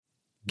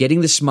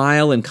Getting the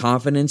smile and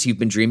confidence you've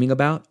been dreaming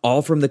about,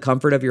 all from the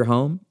comfort of your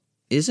home,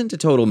 isn't a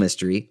total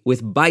mystery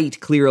with Bite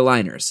Clear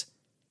Aligners.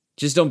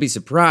 Just don't be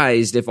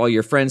surprised if all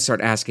your friends start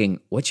asking,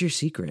 "What's your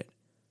secret?"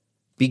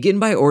 Begin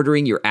by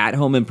ordering your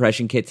at-home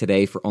impression kit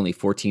today for only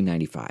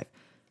 $14.95.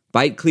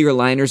 Bite Clear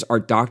Aligners are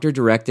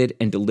doctor-directed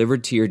and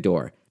delivered to your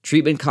door.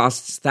 Treatment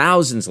costs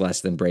thousands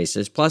less than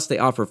braces, plus they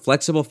offer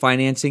flexible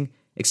financing,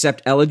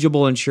 accept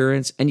eligible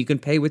insurance, and you can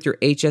pay with your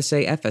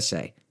HSA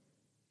FSA.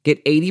 Get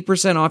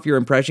 80% off your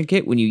impression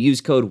kit when you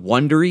use code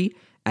WONDERY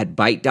at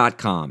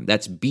Byte.com.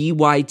 That's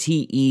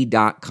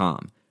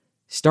BYTE.com.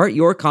 Start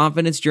your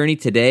confidence journey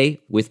today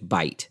with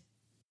Byte.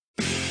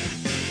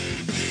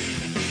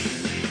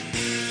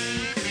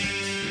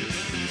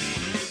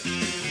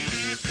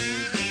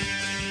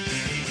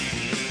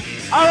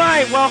 All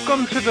right,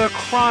 welcome to the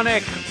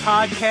Chronic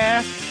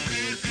Podcast,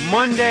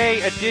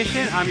 Monday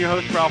edition. I'm your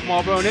host, Ralph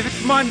Marlboro, and if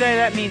it's Monday,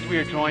 that means we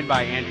are joined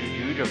by Andrew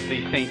Juge of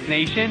the Saints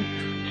Nation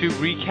to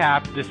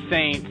recap the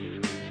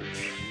Saints'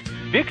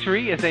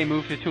 victory as they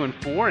move to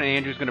 2-4, and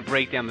Andrew's going to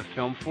break down the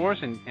film for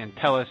us and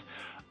tell us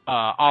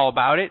all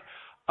about it.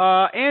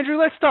 Andrew,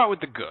 let's start with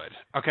the good,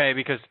 okay,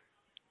 because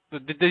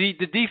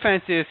the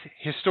defense is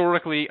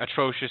historically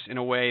atrocious in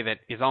a way that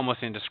is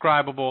almost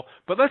indescribable,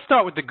 but let's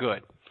start with the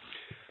good.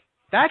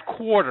 That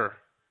quarter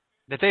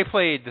that they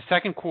played, the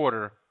second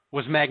quarter,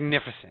 was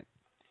magnificent.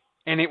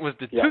 And it was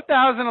the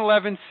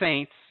 2011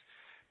 Saints.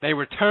 They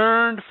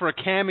returned for a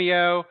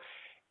cameo.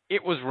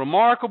 It was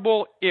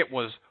remarkable. It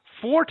was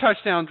 4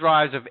 touchdown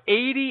drives of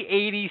 80,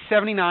 80,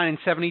 79, and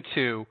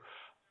 72.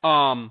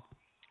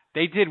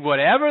 They did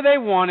whatever they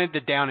wanted.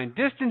 The down and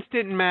distance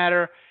didn't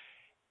matter.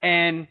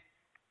 And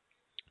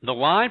the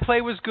line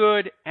play was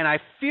good. And I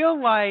feel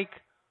like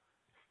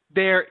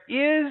there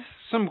is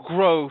some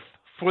growth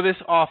for this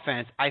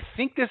offense. I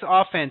think this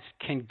offense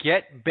can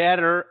get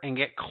better and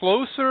get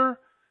closer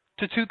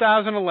to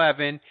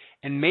 2011,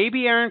 and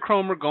maybe Aaron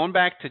Cromer going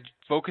back to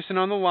focusing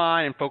on the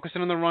line and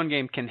focusing on the run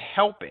game can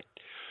help it.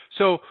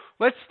 So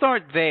let's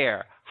start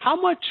there. How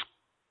much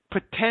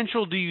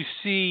potential do you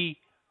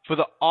see for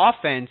the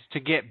offense to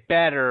get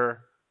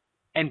better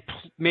and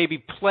maybe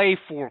play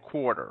 4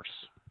 quarters?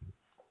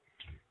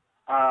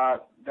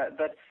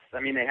 That's. I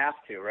mean, they have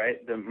to,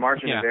 right? The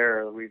margin of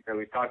error that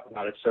we talked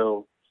about is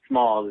so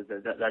small.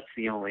 That's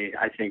the only,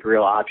 I think,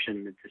 real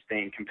option to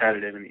staying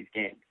competitive in these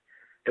games,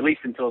 at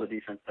least until the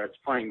defense starts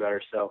playing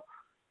better. So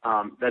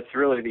that's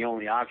really the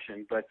only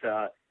option. But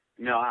I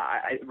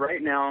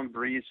right now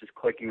Brees is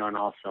clicking on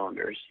all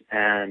cylinders,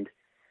 and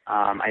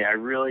I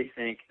really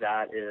think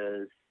that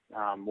is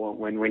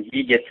when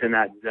he gets in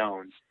that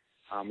zone,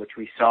 which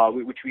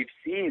we've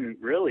seen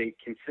really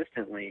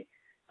consistently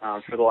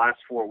for the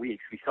last 4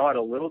 weeks. We saw it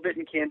a little bit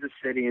in Kansas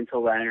City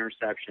until that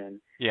interception.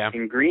 Yeah.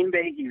 In Green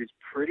Bay, he was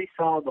pretty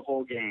solid the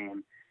whole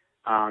game.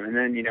 And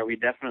then, we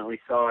definitely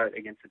saw it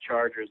against the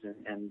Chargers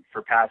and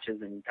for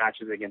patches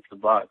against the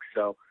Bucs.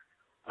 So,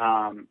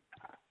 I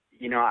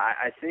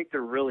think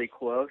they're really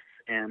close.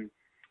 And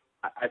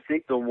I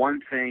think the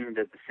one thing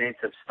that the Saints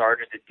have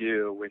started to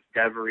do with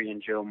Devery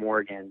and Joe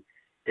Morgan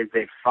is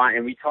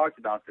and we talked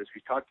about this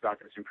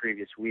in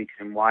previous weeks,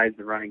 and why is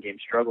the running game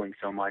struggling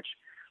so much?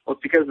 Well,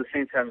 it's because the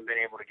Saints haven't been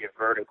able to get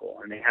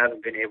vertical, and they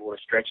haven't been able to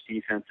stretch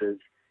defenses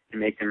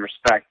and make them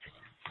respect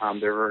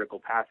their vertical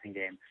passing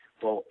game.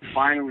 Well,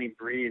 finally,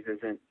 Brees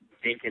isn't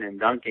dinking and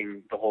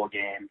dunking the whole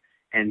game,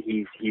 and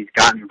he's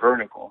gotten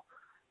vertical.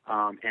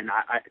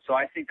 So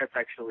I think that's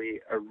actually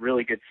a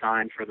really good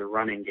sign for the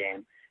running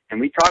game.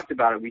 And we talked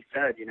about it. We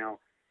said,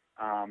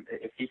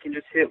 if he can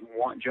just hit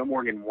Joe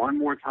Morgan one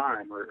more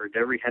time, or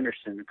Devery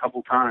Henderson a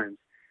couple times,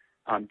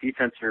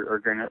 defense are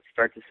going to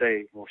start to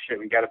say, well, shit,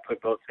 we got to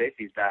put both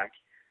safeties back.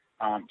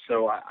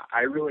 So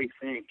I really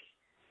think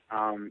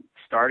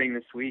starting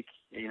this week,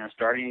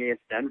 starting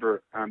against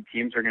Denver,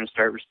 teams are going to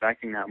start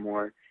respecting that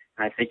more.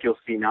 And I think you'll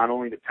see not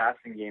only the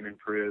passing game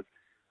improve,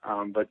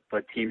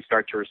 but teams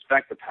start to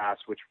respect the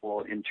pass, which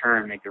will in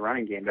turn make the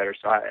running game better.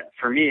 So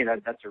for me,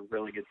 that's a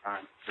really good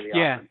sign for the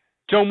offense.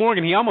 Joe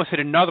Morgan, he almost hit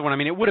another one. I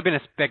mean, it would have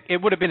been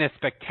a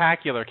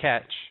spectacular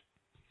catch.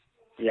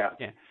 Yeah.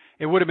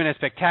 It would have been a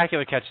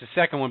spectacular catch, the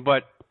second one,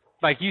 but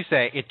like you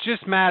say, it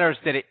just matters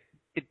that it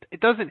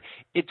doesn't.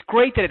 It's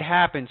great that it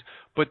happens,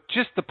 but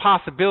just the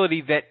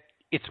possibility that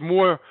it's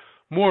more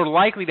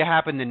likely to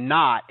happen than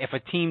not if a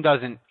team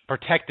doesn't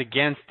protect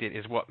against it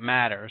is what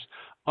matters.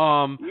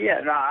 I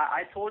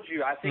told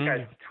you. I think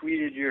I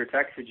tweeted you or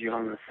texted you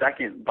on the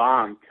second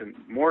bomb to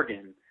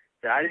Morgan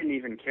that I didn't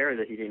even care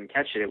that he didn't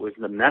catch it. It was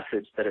the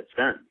message that it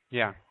sent.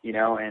 Yeah.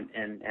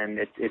 And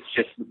it's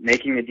just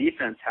making the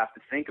defense have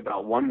to think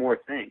about one more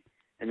thing.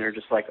 And they're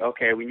just like,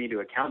 okay, we need to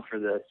account for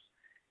this.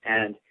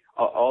 And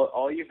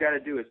all you've got to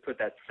do is put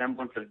that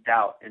semblance of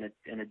doubt in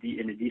a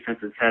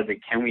defense's head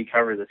that can we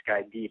cover this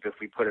guy deep if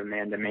we put a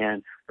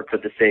man-to-man or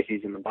put the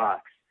safeties in the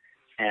box.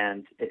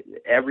 And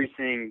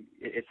everything,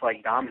 it's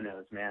like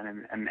dominoes,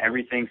 man, and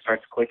everything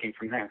starts clicking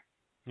from there.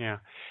 Yeah.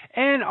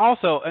 And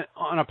also,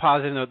 on a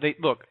positive note,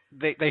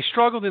 they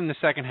struggled in the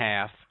second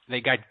half.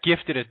 they got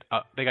gifted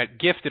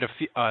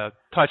a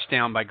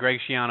touchdown by Greg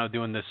Schiano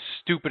doing the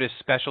stupidest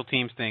special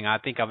teams thing I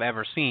think I've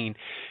ever seen,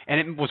 and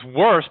it was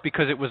worse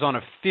because it was on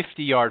a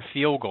 50-yard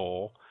field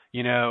goal.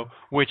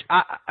 Which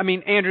I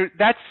mean, Andrew,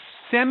 that's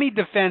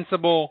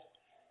semi-defensible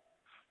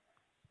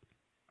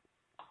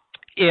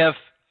if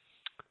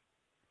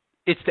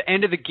it's the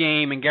end of the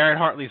game and Garrett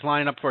Hartley's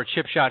lining up for a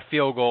chip shot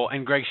field goal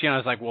and Greg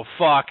Schiano's like, well,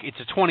 fuck, it's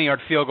a 20-yard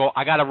field goal.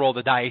 I got to roll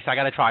the dice. I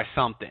got to try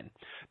something.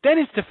 Then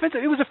it's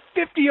defensive. It was a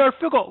 50-yard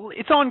field goal.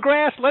 It's on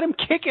grass. Let him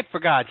kick it, for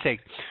God's sake.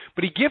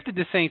 But he gifted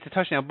the Saints a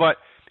touchdown. But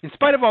in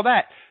spite of all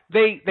that,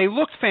 they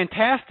looked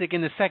fantastic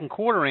in the second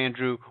quarter,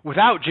 Andrew,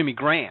 without Jimmy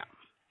Graham.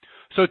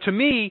 So to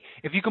me,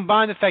 if you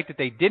combine the fact that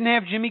they didn't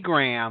have Jimmy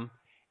Graham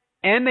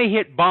and they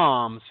hit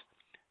bombs,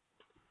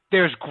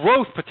 there's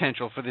growth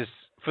potential for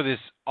this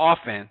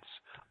offense,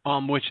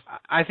 which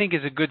I think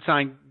is a good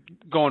sign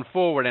going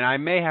forward. And I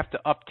may have to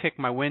uptick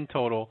my win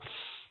total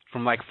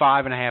from like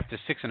 5.5 to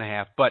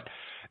 6.5. But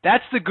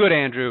that's the good,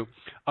 Andrew.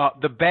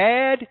 The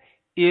bad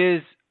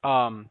is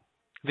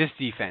this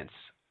defense.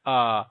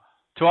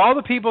 To all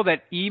the people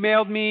that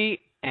emailed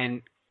me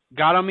and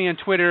got on me on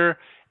Twitter,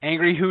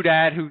 Angry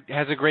Hoodad, who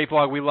has a great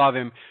blog, we love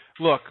him.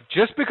 Look,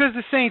 just because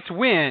the Saints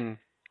win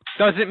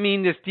doesn't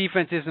mean this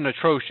defense isn't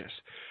atrocious.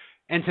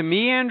 And to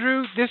me,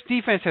 Andrew, this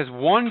defense has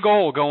one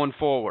goal going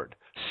forward.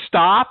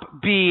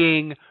 Stop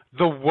being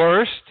the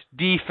worst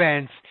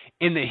defense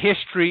in the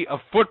history of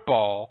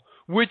football,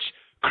 which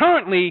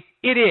currently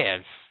it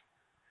is.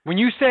 When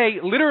you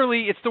say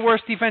literally it's the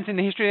worst defense in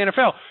the history of the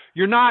NFL,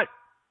 you're not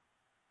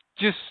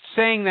just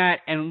saying that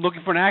and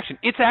looking for an action.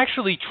 It's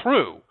actually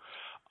true.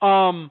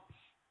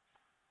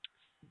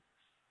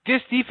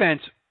 This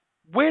defense,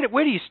 where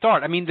do you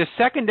start? I mean, the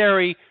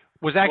secondary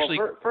was actually...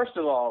 Well, first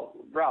of all,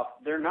 Ralph,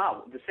 they're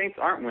not. The Saints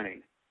aren't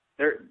winning.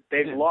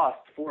 They've lost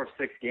 4 of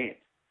 6 games.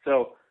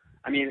 So,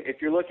 I mean,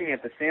 if you're looking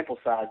at the sample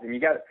size, and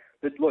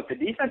look, the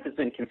defense has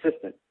been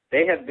consistent.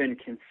 They have been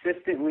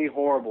consistently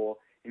horrible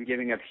in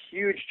giving up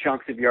huge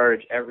chunks of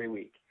yardage every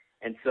week.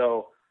 And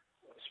so,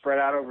 spread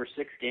out over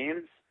 6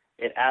 games,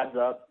 it adds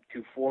up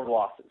to 4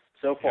 losses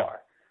so far. Yeah.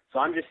 So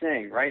I'm just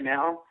saying, right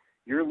now,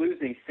 you're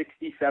losing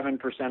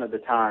 67% of the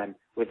time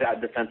with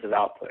that defensive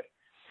output.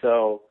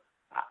 So,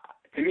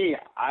 to me,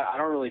 I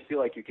don't really feel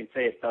like you can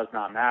say it does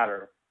not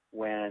matter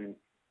when,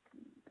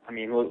 I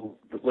mean,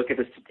 look at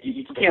this.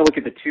 You can't look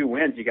at the 2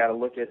 wins. You got to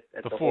look at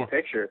the whole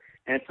picture.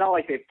 And it's not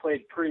like they've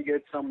played pretty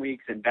good some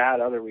weeks and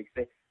bad other weeks.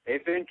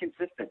 They've been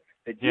consistent.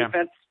 The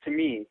defense, to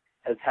me,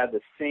 has had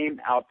the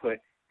same output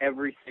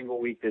every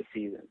single week this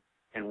season.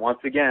 And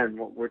once again,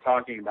 what we're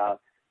talking about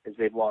is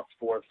they've lost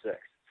 4 of 6.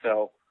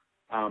 So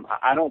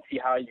I don't see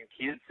how you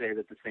can't say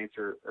that the Saints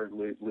are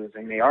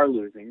losing. They are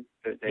losing.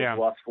 They've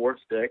lost 4 of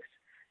 6.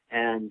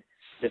 And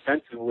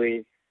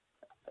defensively,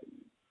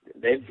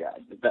 they've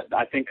got,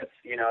 I think that's,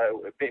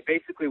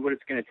 basically what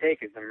it's going to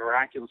take is a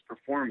miraculous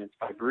performance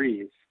by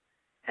Brees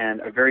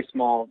and a very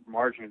small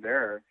margin of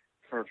error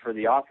for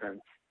the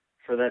offense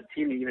for that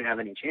team to even have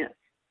any chance.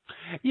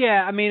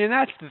 Yeah, I mean, and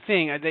that's the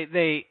thing.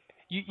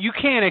 You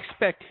can't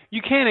expect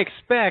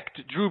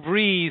Drew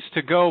Brees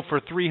to go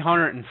for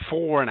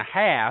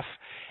 304.5,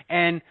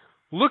 and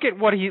look at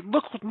what's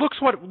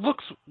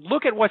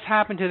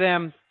happened to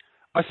them,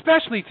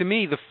 especially to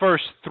me the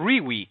first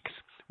 3 weeks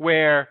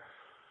where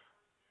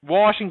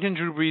Washington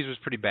Drew Brees was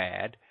pretty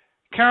bad.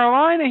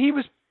 Carolina he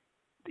was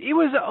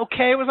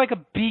okay. It was like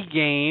a B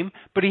game,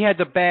 but he had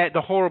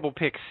the horrible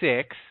pick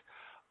 6.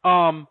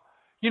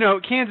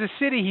 Kansas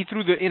City he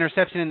threw the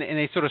interception and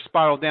they sort of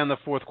spiraled down the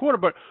fourth quarter,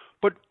 But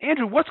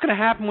Andrew, what's going to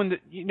happen when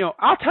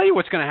I'll tell you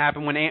what's going to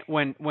happen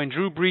when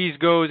Drew Brees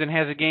goes and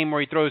has a game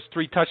where he throws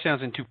 3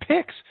 touchdowns and 2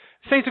 picks.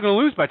 Saints are going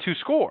to lose by 2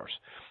 scores.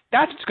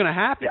 That's what's going to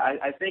happen. Yeah,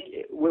 I think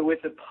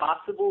with the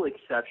possible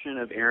exception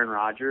of Aaron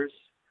Rodgers,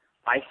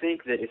 I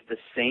think that if the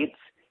Saints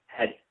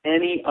had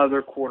any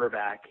other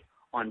quarterback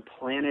on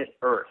planet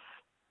Earth,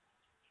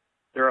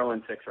 they're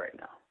 0-6 right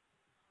now.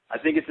 I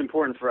think it's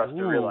important for us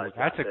to realize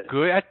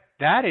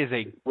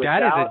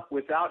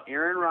without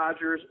Aaron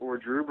Rodgers or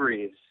Drew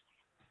Brees,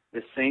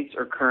 the Saints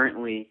are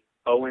currently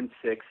 0-6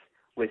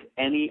 with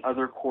any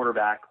other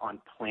quarterback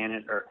on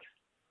planet Earth.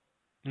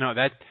 No,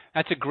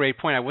 that's a great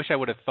point. I wish I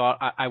would have thought.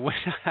 I wish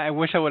I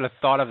would have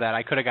thought of that.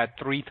 I could have got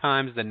 3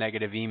 times the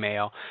negative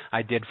email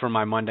I did for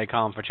my Monday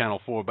column for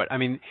Channel 4. But I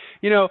mean,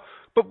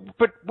 but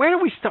where do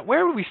we start?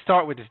 Where do we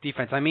start with this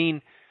defense? I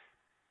mean,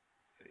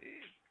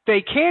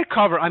 they can't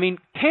cover. I mean,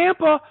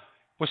 Tampa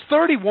was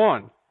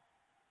 31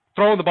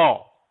 throwing the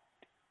ball.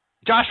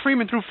 Josh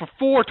Freeman threw for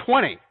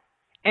 420,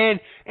 and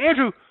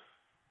Andrew,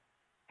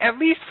 at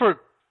least for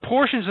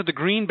portions of the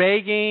Green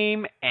Bay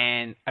game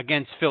and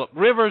against Phillip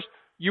Rivers,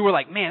 you were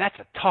like, man, that's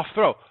a tough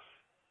throw.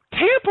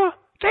 Tampa,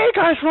 they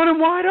guys running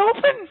wide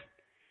open.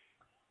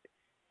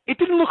 It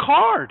didn't look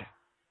hard.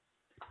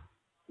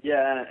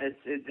 Yeah,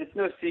 it's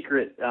no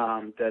secret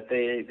that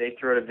they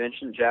throw to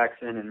Vincent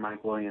Jackson and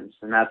Mike Williams,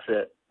 and that's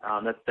it.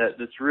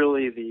 That's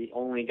really the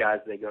only guys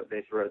they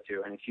throw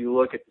to. And if you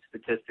look at the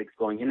statistics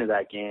going into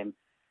that game,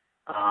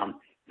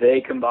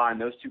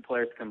 those 2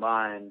 players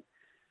combined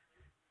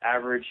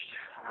averaged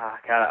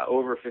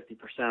over 50%,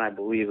 I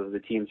believe, of the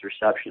team's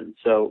reception.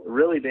 So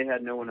really, they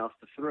had no one else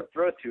to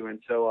throw to. And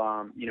so,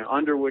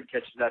 Underwood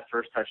catches that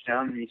first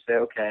touchdown, and you say,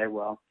 okay,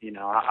 well,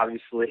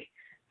 obviously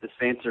the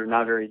Saints are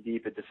not very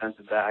deep at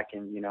defensive back,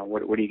 and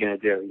what are you going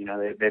to do?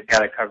 They've got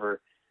to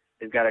cover.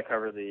 They've got to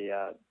cover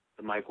the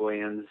Mike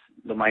Williamses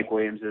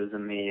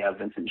and the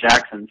Vincent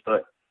Jacksons.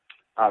 But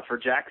for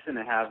Jackson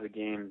to have the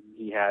game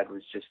he had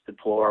was just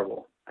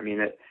deplorable. I mean,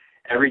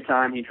 every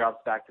time he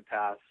drops back to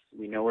pass,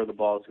 we know where the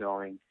ball is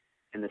going,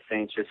 and the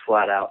Saints just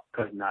flat out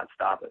could not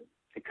stop it.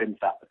 They couldn't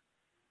stop it.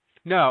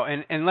 No,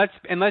 and let's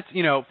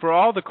for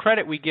all the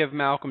credit we give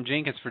Malcolm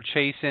Jenkins for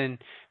chasing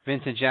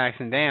Vincent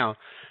Jackson down,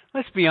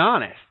 let's be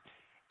honest.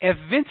 If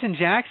Vincent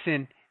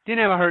Jackson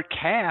didn't have a hurt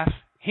calf,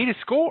 he'd have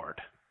scored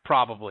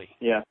probably.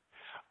 Yeah.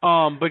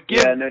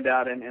 Yeah, no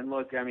doubt. And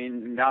look, I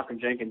mean, Malcolm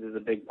Jenkins is a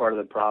big part of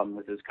the problem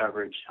with his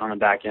coverage on the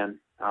back end.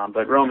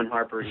 But Roman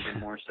Harper even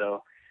more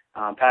so.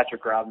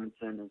 Patrick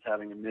Robinson is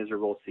having a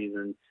miserable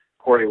season.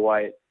 Corey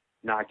White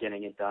not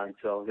getting it done.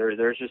 So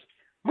there's just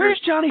where's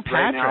Johnny Patrick?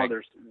 Right now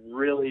there's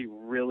really,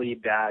 really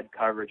bad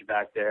coverage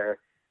back there.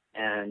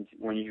 And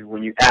when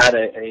you add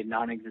a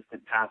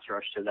non-existent pass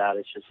rush to that,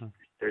 it's just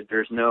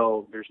there's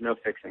no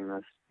fixing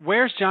this.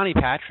 Where's Johnny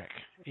Patrick?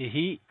 Is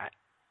he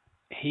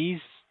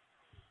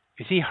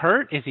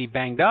hurt? Is he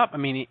banged up? I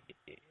mean,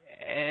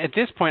 at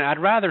this point, I'd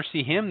rather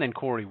see him than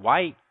Corey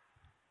White.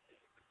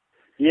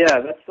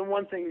 Yeah, that's the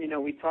one thing,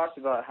 we talked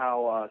about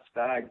how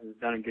Spags has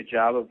done a good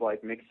job of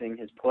mixing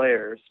his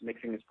players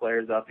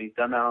up. He's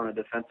done that on the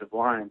defensive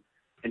line.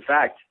 In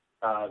fact,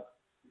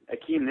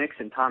 Akeem Nicks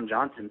and Tom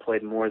Johnson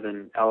played more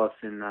than Ellis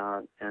and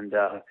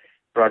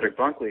Broderick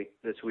Bunkley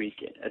this week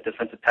at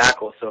defensive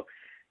tackle. So,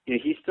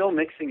 he's still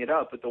mixing it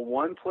up. But the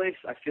one place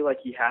I feel like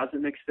he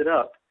hasn't mixed it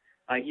up,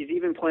 he's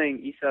even playing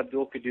Issa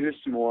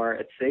Abdul-Qaddus more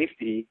at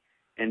safety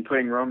and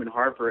putting Roman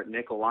Harper at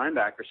nickel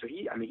linebacker. So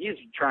he's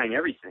trying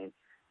everything.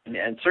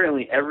 And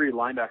certainly every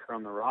linebacker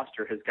on the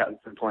roster has gotten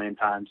some playing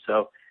time.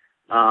 So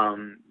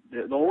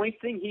the only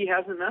thing he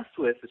hasn't messed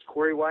with is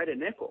Corey White at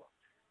nickel.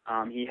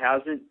 He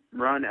hasn't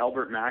run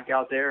Albert Mack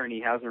out there, and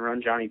he hasn't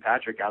run Johnny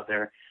Patrick out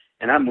there.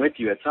 And I'm with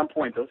you. At some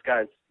point, those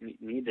guys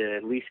need to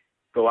at least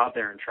go out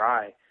there and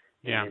try.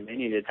 Yeah. And they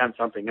need to attempt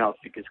something else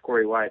because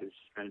Corey White has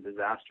been a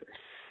disaster.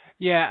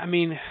 Yeah, I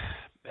mean,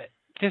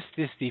 this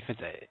defense,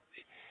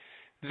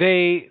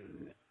 they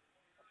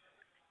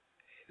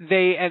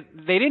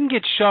didn't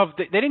get shoved.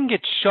 They didn't get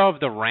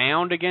shoved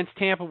around against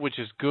Tampa, which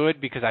is good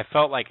because I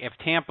felt like if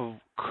Tampa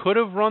could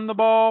have run the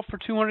ball for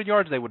 200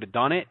 yards, they would have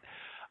done it.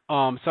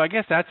 So I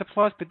guess that's a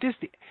plus. But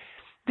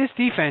this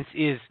defense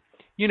is,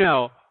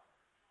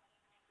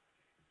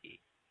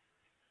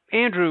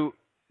 Andrew,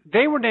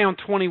 they were down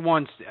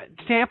 21.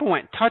 Tampa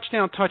went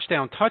touchdown.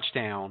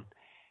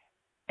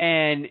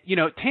 And,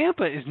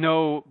 Tampa is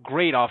no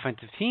great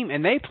offensive team,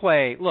 and they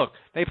play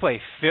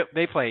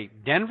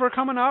Denver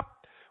coming up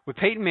with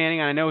Peyton Manning.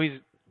 I know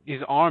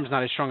his arm's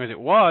not as strong as it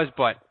was,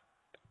 but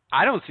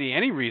I don't see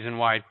any reason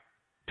why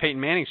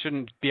Peyton Manning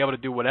shouldn't be able to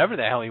do whatever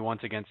the hell he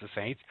wants against the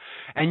Saints.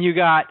 And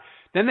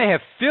then they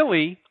have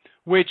Philly,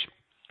 which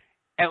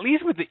at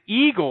least with the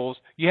Eagles,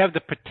 you have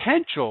the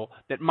potential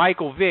that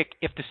Michael Vick,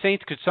 if the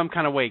Saints could some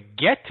kind of way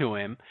get to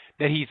him,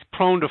 that he's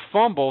prone to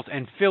fumbles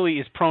and Philly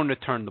is prone to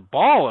turn the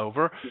ball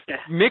over. Yeah.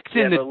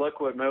 But look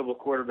what mobile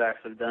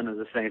quarterbacks have done to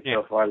the Saints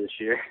so far this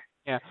year.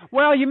 Yeah.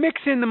 Well, you mix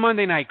in the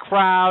Monday night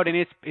crowd, and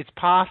it's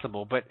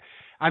possible. But,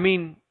 I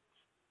mean,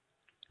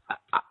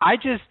 I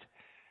just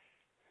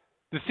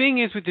 – the thing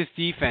is with this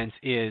defense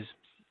is,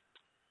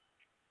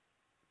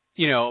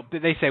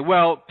 they say,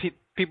 well –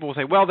 people will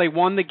say, well, they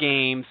won the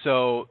game,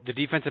 so the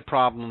defensive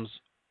problems,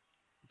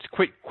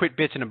 quit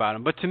bitching about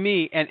them. But to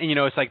me, and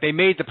it's like they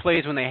made the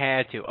plays when they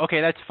had to.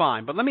 Okay, that's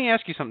fine. But let me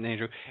ask you something,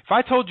 Andrew. If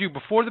I told you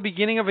before the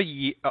beginning of a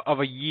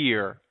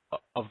year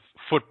of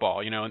football,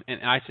 and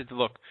I said,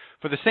 look,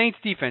 for the Saints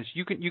defense,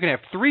 you can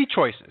have three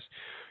choices.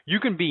 You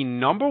can be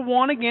number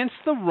one against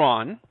the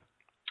run.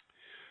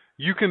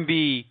 You can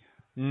be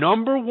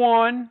number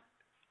one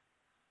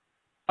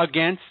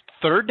against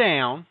third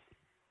down.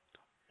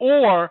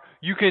 Or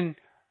you can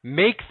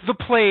make the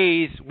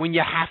plays when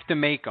you have to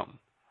make them.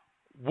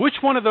 Which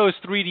one of those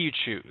three do you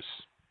choose?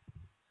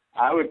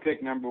 I would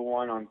pick number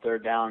one on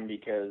third down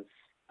because,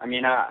 I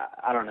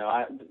don't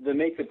know. The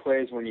make the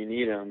plays when you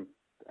need them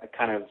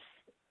kind of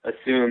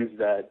assumes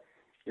that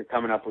you're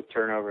coming up with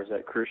turnovers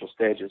at crucial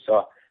stages.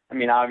 So,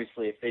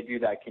 obviously, if they do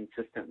that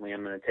consistently,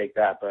 I'm going to take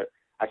that. But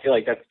I feel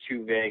like that's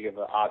too vague of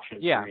an option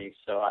for me.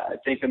 So I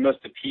think the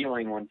most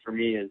appealing one for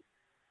me is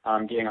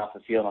getting off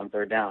the field on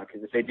third down,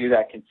 because if they do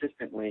that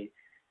consistently,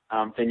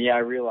 then I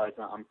realize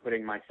I'm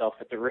putting myself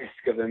at the risk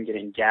of them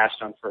getting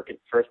gashed on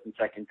first and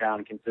second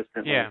down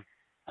consistently. Yeah.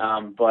 I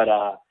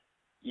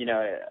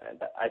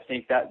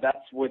think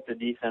that's what the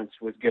defense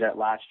was good at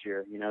last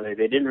year.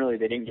 They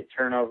didn't get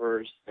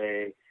turnovers.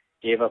 They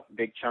gave up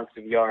big chunks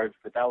of yards,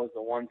 but that was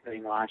the one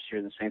thing last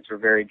year the Saints were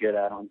very good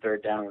at on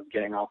third down, was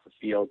getting off the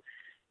field.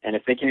 And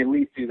if they can at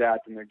least do that,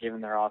 then they're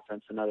giving their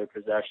offense another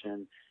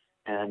possession.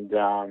 And,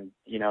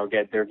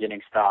 they're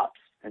getting stops.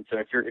 And so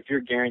if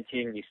you're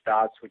guaranteeing these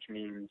stops, which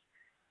means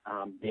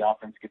the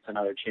offense gets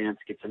another chance,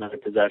 gets another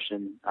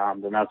possession,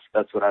 then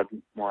that's what I'd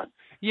want.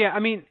 Yeah, I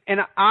mean, and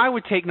I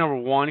would take number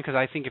one because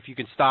I think if you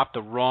can stop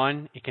the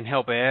run, it can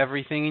help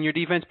everything in your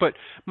defense. But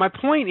my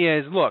point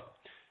is, look,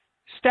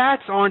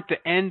 stats aren't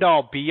the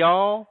end-all,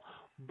 be-all,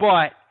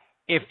 but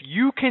if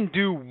you can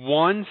do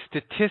one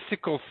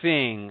statistical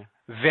thing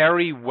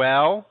very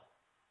well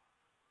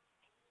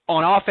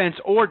on offense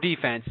or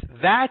defense,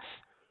 that's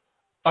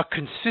a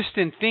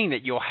consistent thing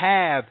that you'll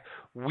have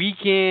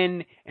week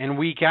in and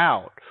week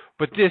out.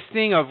 But this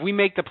thing of we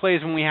make the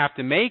plays when we have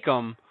to make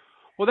them,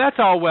 well, that's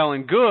all well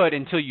and good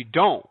until you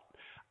don't.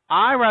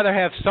 I rather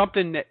have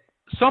something that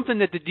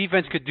the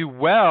defense could do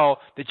well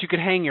that you could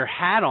hang your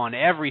hat on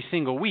every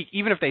single week,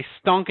 even if they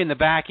stunk in the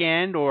back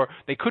end or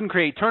they couldn't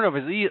create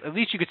turnovers. At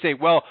least you could say,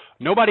 well,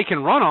 nobody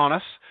can run on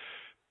us.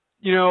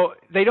 You know,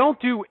 they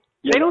don't do.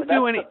 Yeah, they don't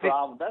do any.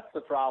 That's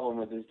the problem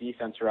with this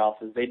defense, Ralph,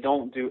 is they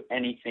don't do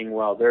anything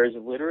well. There is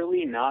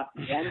literally not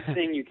one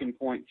thing you can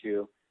point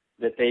to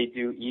that they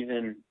do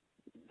even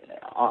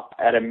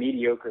at a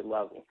mediocre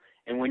level.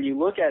 And when you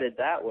look at it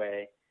that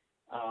way,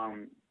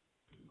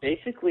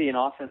 basically an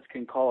offense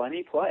can call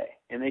any play,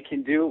 and they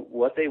can do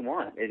what they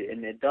want.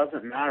 And it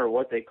doesn't matter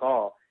what they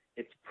call.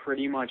 It's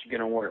pretty much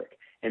going to work.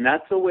 And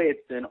that's the way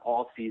it's been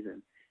all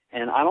season.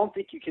 And I don't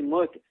think you can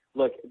look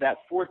that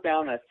fourth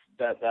down,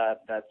 that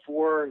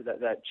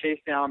chase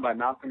down by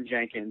Malcolm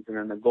Jenkins and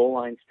then the goal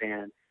line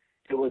stand,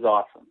 it was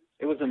awesome.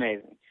 It was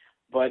amazing.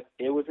 But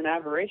it was an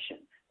aberration.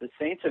 The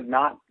Saints have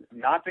not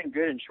been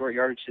good in short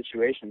yardage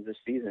situations this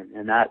season.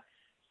 And that,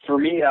 for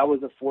me, that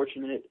was a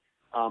fortunate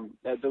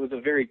that there was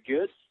a very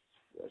good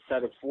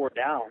set of four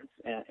downs,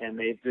 and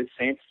the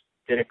Saints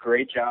did a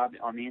great job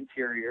on the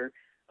interior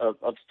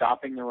of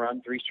stopping the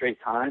run 3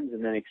 straight times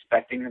and then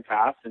expecting the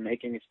pass and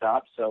making a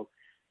stop. So,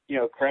 you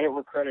know, credit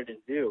where credit is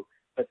due,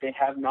 but they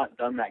have not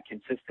done that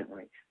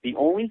consistently. The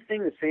only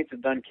thing the Saints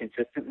have done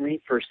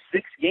consistently for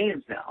 6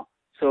 games now,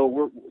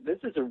 so this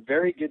is a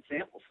very good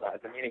sample size.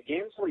 I mean, a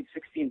game is only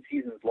 16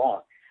 seasons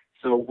long,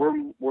 so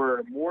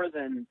we're more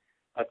than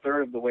a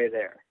third of the way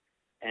there.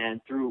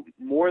 And through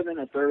more than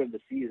a third of the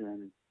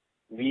season,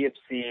 we have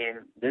seen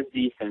this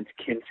defense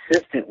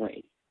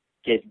consistently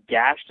get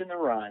gashed in the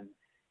run,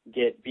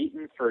 get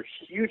beaten for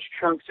huge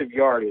chunks of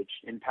yardage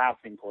in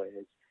passing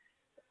plays,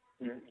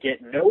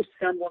 get no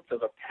semblance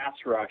of a pass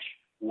rush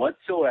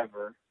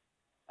whatsoever,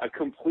 a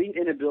complete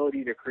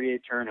inability to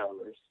create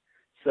turnovers.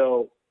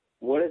 So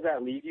what does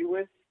that leave you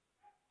with?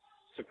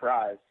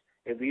 Surprise.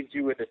 It leaves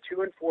you with a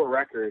 2-4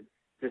 record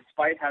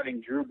despite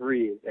having Drew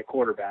Brees at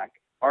quarterback,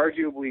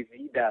 arguably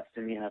the best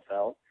in the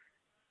NFL,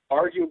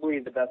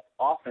 arguably the best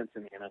offense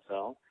in the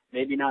NFL.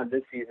 Maybe not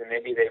this season.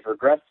 Maybe they've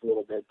regressed a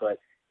little bit, but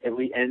and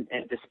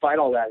despite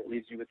all that, it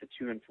leaves you with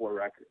a 2-4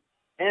 record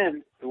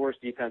and the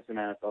worst defense in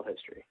NFL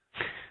history.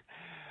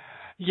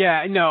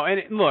 Yeah, no,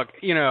 and look,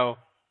 you know,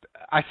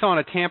 I saw on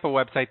a Tampa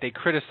website they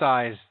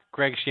criticized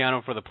Greg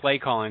Schiano for the play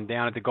calling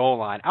down at the goal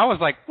line. I was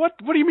like, what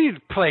do you mean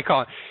play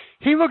calling?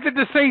 He looked at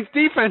the Saints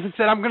defense and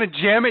said, I'm going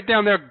to jam it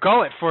down their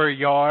gullet for a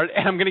yard,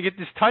 and I'm going to get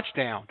this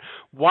touchdown.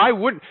 Why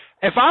wouldn't?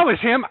 If I was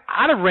him,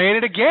 I'd have ran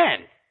it again.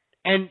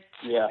 And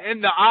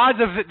the odds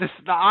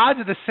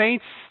of the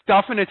Saints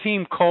stuffing a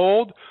team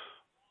cold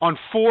on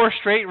 4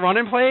 straight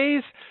running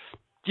plays,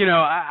 you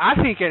know, I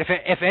think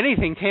if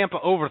anything, Tampa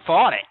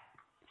overthought it.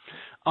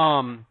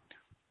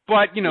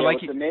 But you know,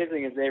 what's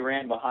amazing is they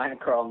ran behind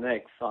Carl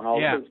Nicks on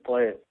all those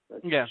plays.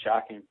 That's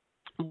shocking.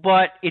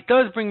 But it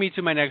does bring me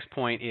to my next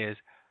point: is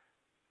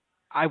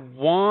I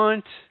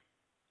want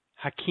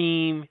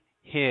Hakeem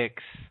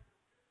Hicks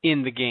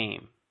in the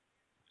game.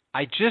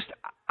 I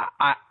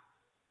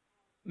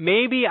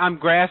maybe I'm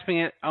grasping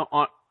it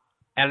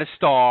at a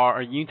star,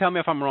 or you can tell me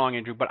if I'm wrong,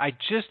 Andrew. But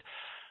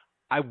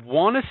I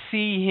want to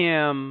see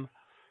him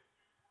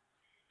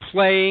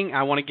playing.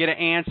 I want to get an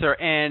answer.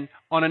 And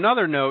on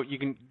another note, you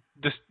can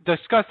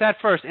discuss that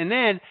first. And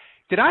then,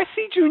 did I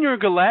see Junior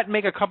Gillette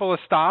make a couple of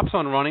stops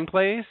on running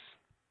plays?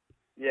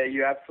 Yeah,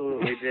 you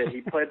absolutely did.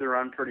 He played the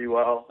run pretty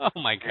well. Oh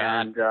my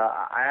God! And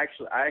I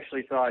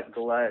actually thought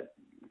Gillette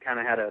kind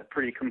of had a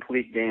pretty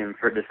complete game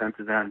for a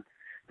defensive end.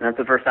 And that's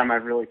the first time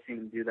I've really seen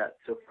him do that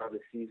so far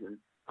this season.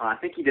 I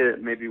think he did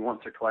it maybe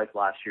once or twice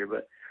last year,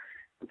 but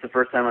it's the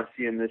first time I've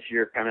seen him this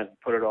year kind of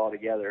put it all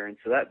together. And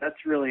so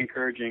that's really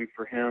encouraging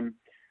for him.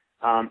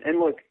 And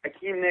look,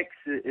 Hakeem Nicks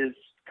is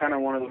kind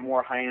of one of the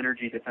more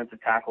high-energy defensive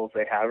tackles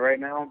they have right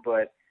now,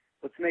 but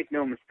let's make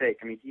no mistake.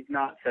 I mean, he's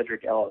not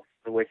Cedric Ellis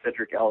the way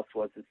Cedric Ellis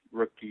was his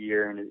rookie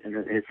year and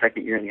his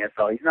second year in the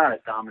NFL. He's not a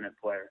dominant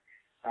player.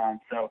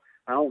 So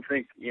I don't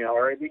think,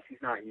 or at least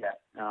he's not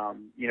yet.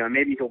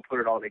 Maybe he'll put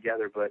it all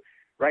together, but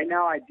right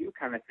now I do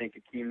kind of think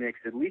Hakeem Nicks,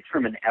 at least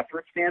from an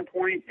effort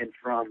standpoint and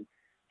from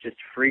just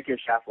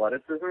freakish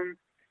athleticism,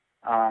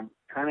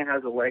 kind of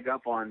has a leg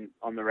up on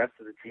the rest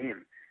of the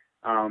team.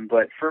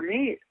 But for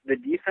me, the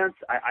defense,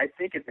 I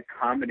think it's a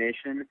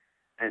combination,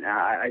 and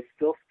I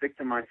still stick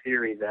to my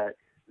theory that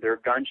they're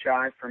gun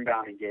shy from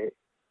Bounty Gate.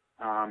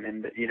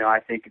 I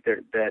think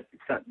that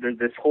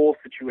this whole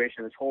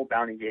situation, this whole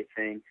Bounty Gate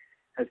thing,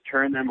 has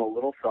turned them a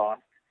little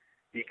soft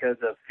because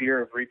of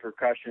fear of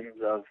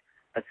repercussions of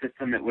a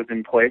system that was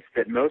in place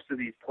that most of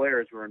these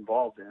players were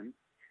involved in.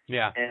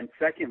 Yeah. And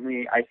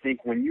secondly, I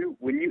think when you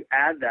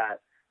add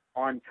that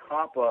on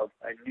top of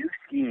a new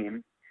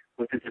scheme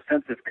with a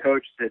defensive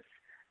coach that's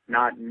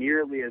not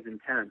nearly as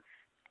intense.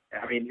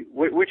 I mean,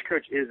 which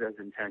coach is as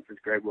intense as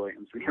Greg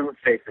Williams? Let's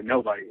face it,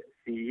 nobody is.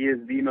 He is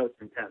the most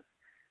intense.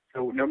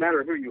 So no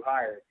matter who you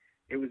hire,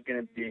 it was going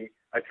to be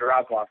a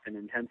drop-off in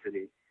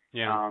intensity.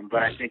 Yeah.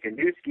 But I think a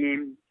new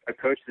scheme, a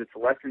coach that's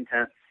less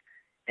intense,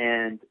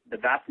 and the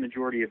vast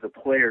majority of the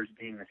players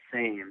being the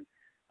same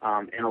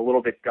and a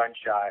little bit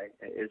gun-shy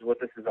is what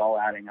this is all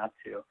adding up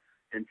to.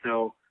 And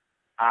so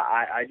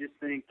I just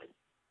think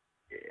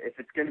if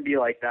it's going to be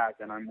like that,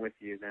 then I'm with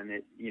you.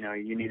 Then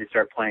you need to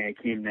start playing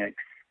Akeem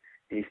Nicks.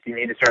 You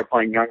need to start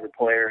playing younger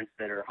players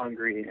that are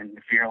hungry and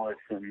fearless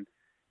and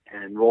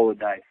roll the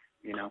dice.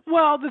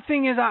 Well, the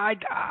thing is,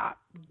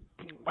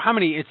 how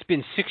many? It's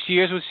been 6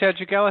 years with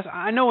Cedric Ellis.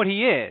 I know what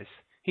he is.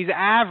 He's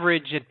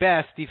average at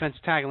best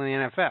defensive tackle in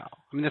the NFL.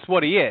 I mean, that's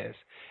what he is.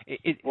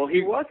 Well,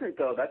 he wasn't,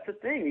 though. That's the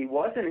thing. He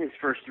wasn't his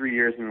first 3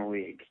 years in the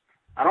league.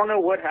 I don't know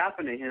what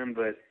happened to him,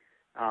 but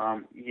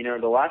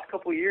the last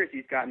couple of years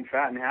he's gotten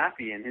fat and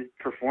happy, and his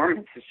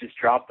performance has just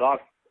dropped off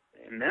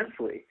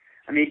immensely.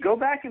 I mean, go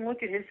back and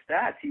look at his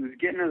stats. He was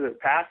getting as a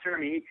passer. I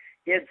mean,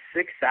 he had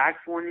 6 sacks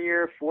one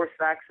year, 4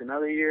 sacks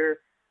another year.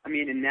 I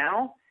mean, and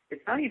now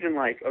it's not even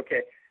like,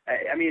 okay,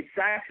 I mean,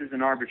 sacks is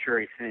an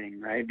arbitrary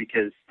thing, right?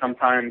 Because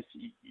sometimes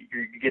you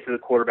get to the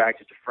quarterback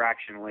just a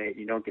fraction late and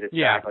you don't get a sack.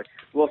 Yeah. Like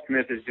Will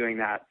Smith is doing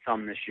that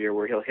some this year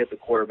where he'll hit the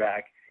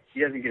quarterback.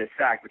 He doesn't get a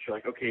sack, but you're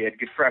like, okay, he had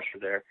good pressure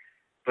there.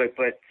 But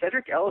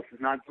Cedric Ellis is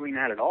not doing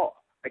that at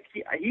all. Like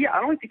I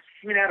don't think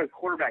he's even had a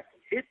quarterback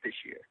hit this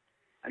year.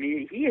 I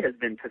mean, he has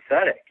been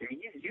pathetic. I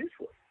mean, he's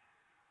useless.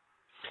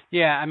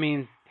 Yeah, I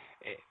mean,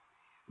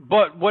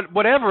 but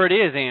whatever it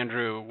is,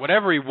 Andrew,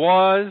 whatever he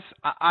was,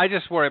 I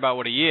just worry about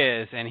what he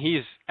is, and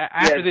he's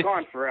he's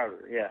gone forever.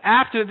 Yeah.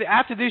 After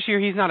this year,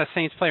 he's not a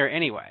Saints player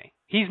anyway.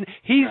 He's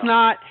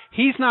not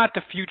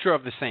the future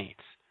of the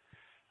Saints.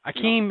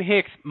 Akeem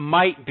Hicks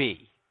might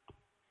be,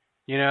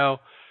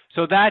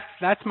 So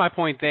that's my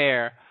point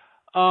there.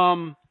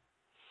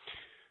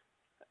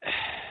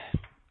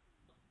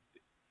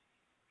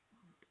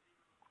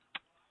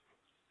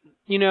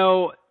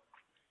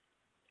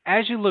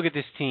 As you look at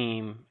this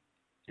team,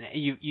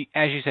 you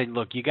as you said,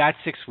 look, you got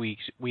 6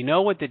 weeks. We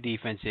know what the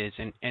defense is,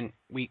 and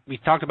we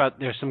talked about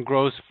there's some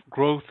growth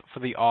for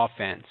the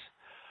offense.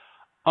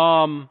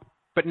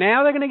 But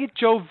now they're going to get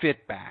Joe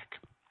Vitt back.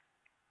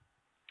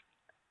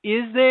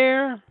 Is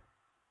there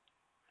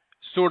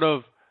sort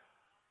of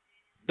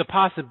the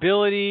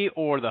possibility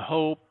or the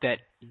hope that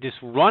this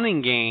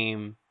running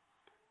game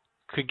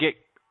could get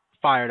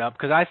fired up?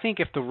 Because I think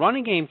if the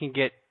running game can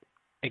get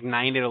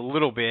ignited a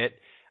little bit,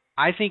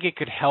 I think it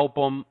could help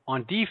them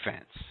on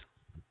defense.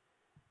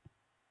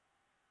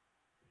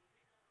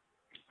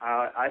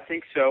 I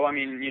think so. I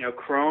mean,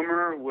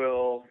 Cromer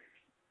will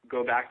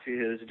go back to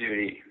his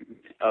duty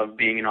of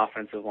being an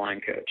offensive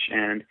line coach,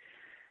 and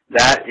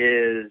that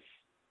is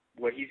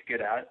what he's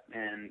good at,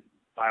 and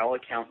by all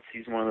accounts,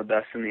 he's one of the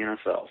best in the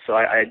NFL. So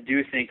I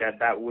do think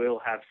that will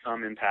have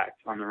some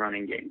impact on the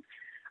running game.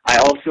 I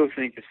also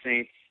think the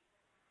Saints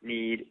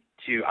need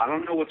to, I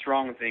don't know what's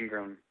wrong with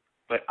Ingram,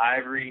 but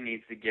Ivory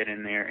needs to get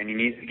in there, and he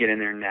needs to get in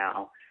there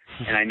now.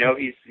 And I know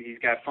he's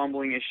got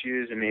fumbling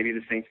issues, and maybe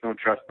the Saints don't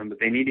trust him, but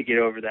they need to get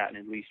over that and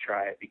at least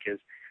try it, because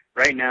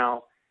right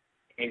now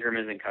Ingram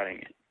isn't cutting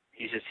it.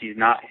 He's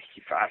not,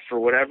 for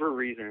whatever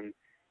reason,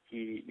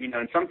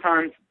 and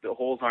sometimes the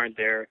holes aren't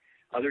there.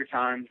 Other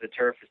times the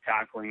turf is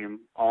tackling him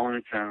all on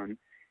its own,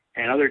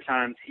 and other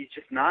times he's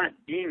just not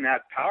being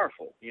that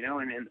powerful,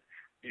 and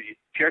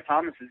Pierre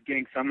Thomas is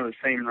getting some of the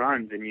same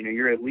runs, and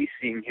you're at least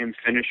seeing him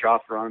finish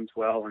off runs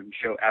well and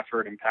show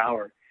effort and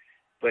power.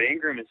 But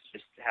Ingram has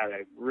just had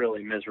a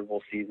really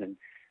miserable season.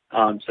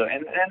 To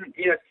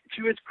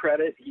his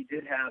credit, he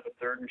did have a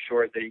 3rd and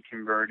short that he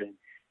converted,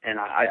 and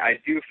I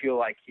do feel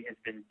like he has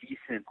been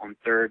decent on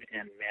 3rd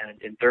and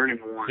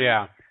 1.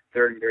 Yeah.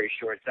 3rd and very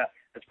short.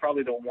 That's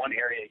probably the one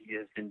area he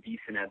has been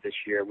decent at this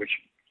year, which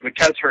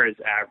has hurt his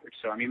average.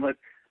 So I mean, let's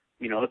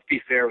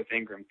be fair with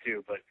Ingram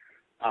too. But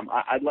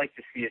I'd like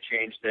to see a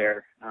change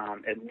there,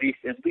 at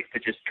least to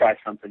just try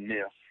something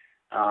new.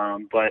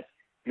 But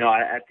no,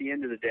 at the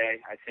end of the day,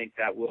 I think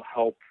that will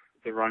help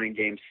the running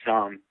game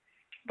some.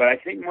 But I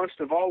think most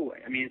of all,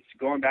 I mean, it's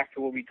going back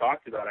to what we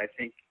talked about. I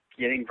think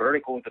getting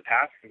vertical with the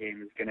passing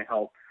game is going to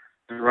help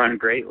the run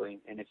greatly.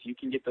 And if you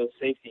can get those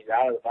safeties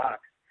out of the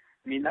box,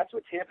 I mean, that's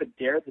what Tampa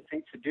dared the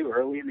Saints to do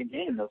early in the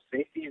game. Those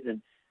safeties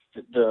and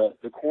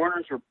the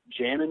corners were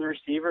jamming the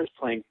receivers,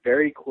 playing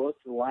very close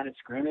to the line of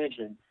scrimmage.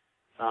 And,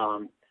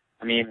 I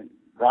mean,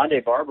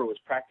 Rondé Barber was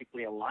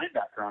practically a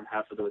linebacker on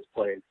half of those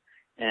plays.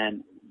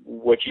 And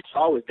what you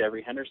saw was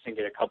Devery Henderson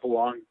get a couple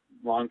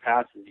long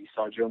passes. You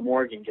saw Joe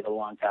Morgan get a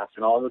long pass.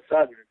 And all of a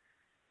sudden,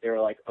 they were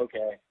like,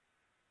 okay,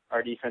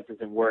 our defense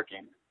isn't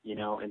working,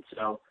 And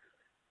so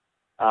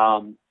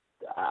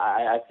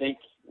I think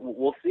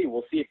we'll see.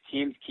 We'll see if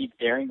teams keep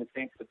daring the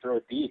Saints to throw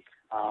deep.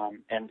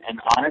 And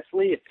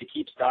honestly, if they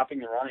keep stopping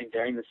the run and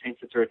daring the Saints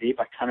to throw deep,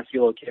 I kind of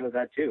feel okay with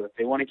that too. If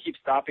they want to keep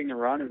stopping the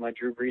run and let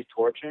Drew Brees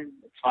torch him,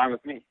 it's fine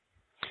with me.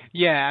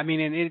 Yeah, I mean,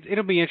 and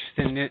it'll be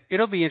interesting.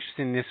 It'll be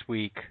interesting this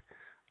week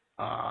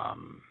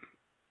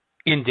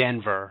in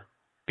Denver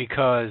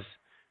because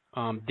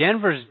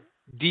Denver's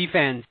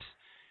defense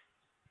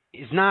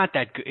is not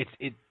that good.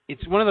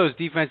 It's one of those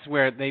defenses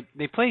where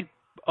they played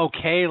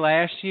okay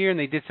last year and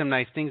they did some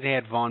nice things. They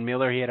had Von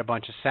Miller, he had a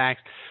bunch of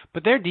sacks,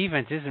 but their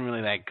defense isn't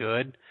really that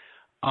good.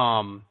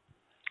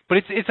 But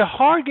it's a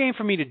hard game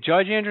for me to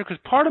judge, Andrew, because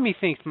part of me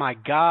thinks, my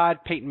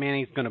God, Peyton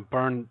Manning's going to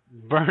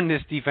burn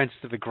this defense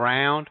to the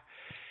ground.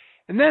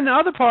 And then the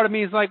other part of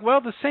me is like,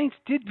 well, the Saints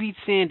did beat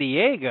San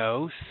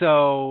Diego,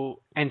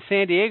 and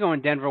San Diego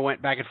and Denver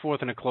went back and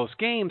forth in a close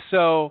game,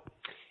 so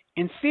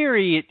in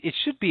theory, it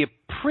should be a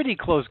pretty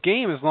close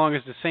game as long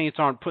as the Saints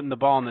aren't putting the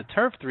ball on the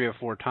turf 3 or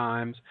 4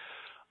 times.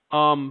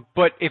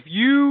 But if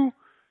you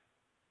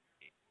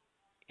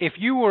had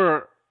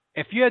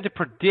to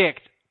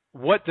predict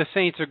what the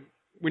Saints are,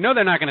 we know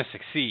they're not going to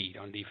succeed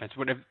on defense.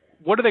 What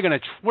are they going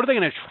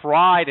to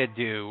try to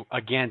do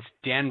against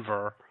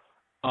Denver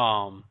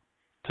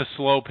to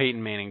slow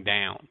Peyton Manning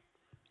down?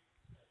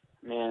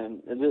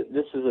 Man,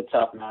 this is a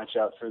tough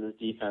matchup for this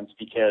defense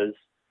because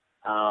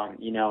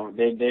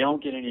they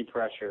don't get any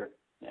pressure,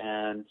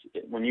 and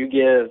when you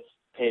give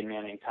Peyton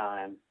Manning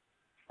time,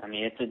 I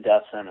mean, it's a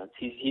death sentence.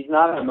 He's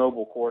not a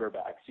mobile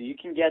quarterback, so you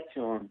can get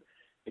to him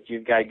if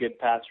you've got good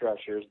pass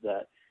rushers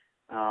but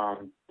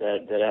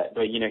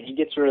he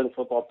gets rid of the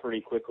football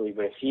pretty quickly.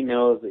 But if he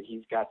knows that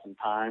he's got some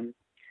time,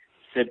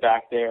 sit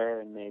back there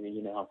and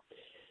maybe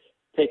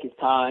take his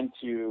time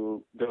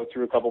to go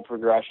through a couple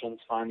progressions,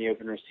 find the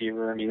open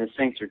receiver. I mean, the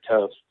Saints are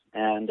toast.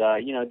 And,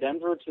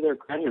 Denver, to their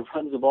credit,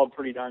 runs the ball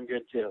pretty darn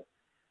good, too.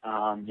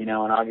 And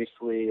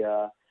obviously,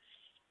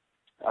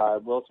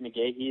 Wilson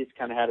McGahee has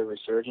kind of had a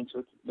resurgence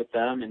with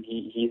them, and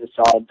he's a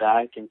solid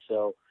back. And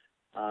so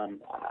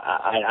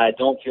I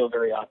don't feel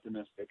very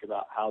optimistic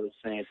about how the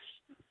Saints,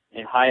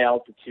 in high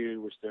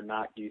altitude, which they're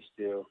not used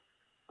to,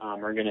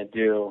 are going to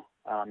do.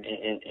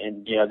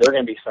 And they're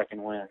going to be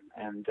second win.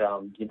 And,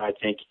 I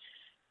think,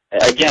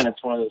 again,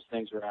 it's one of those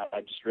things where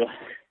I just really –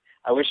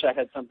 I wish I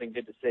had something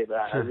good to say, but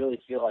I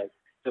really feel like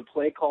the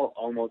play call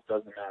almost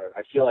doesn't matter.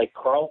 I feel like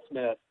Carl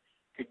Smith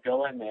could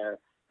go in there,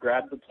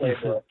 grab the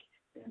playbook,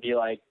 and be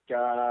like,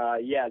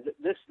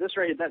 this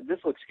right, this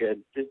looks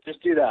good.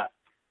 Just do that.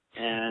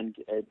 And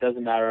it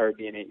doesn't matter if it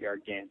be an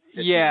 8-yard game.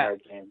 Yeah.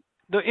 Game.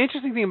 The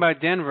interesting thing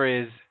about Denver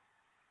is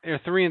they're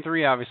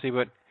 3-3, obviously,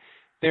 but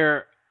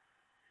they're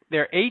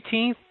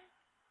 18th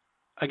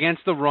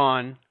against the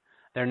run.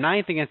 They're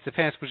 9th against the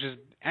pass, which is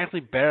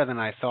actually better than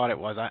I thought it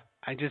was.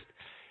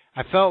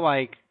 I felt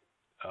like,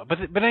 but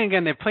then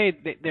again, they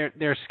played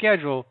their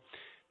schedule.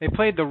 They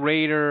played the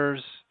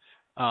Raiders.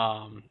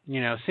 San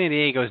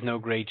Diego's no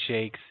great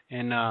shakes,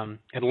 and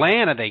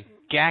Atlanta they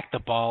gacked the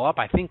ball up.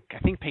 I think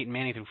Peyton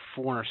Manning threw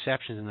 4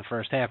 interceptions in the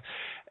first half.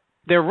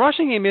 Their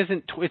rushing game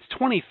it's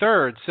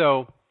 23rd.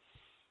 So,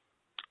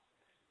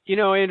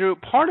 Andrew,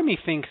 part of me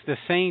thinks the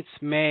Saints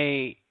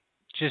may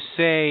just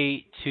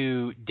say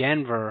to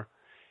Denver,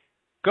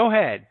 "Go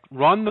ahead,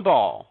 run the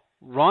ball,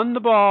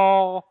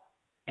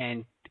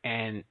 and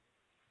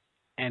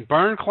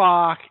burn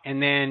clock,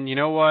 and then you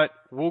know what?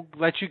 We'll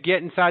let you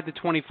get inside the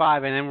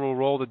 25, and then we'll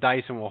roll the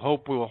dice, and we'll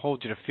hope we will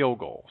hold you to field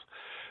goals."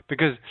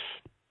 Because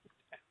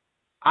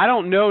I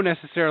don't know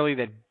necessarily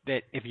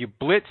that if you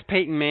blitz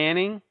Peyton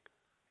Manning,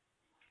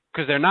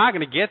 because they're not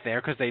going to get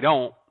there because they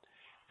don't,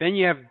 then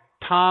you have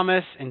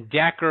Thomas and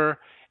Decker,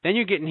 then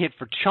you're getting hit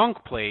for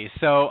chunk plays.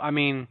 So, I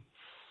mean,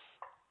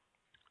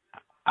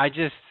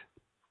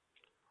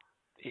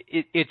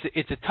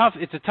 It's a tough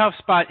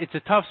spot. It's a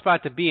tough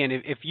spot to be in.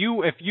 If you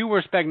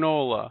were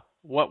Spagnuolo,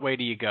 what way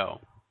do you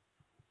go?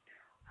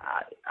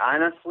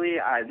 Honestly,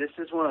 this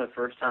is one of the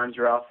first times,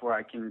 Ralph, where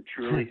I can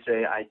truly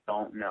say I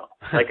don't know.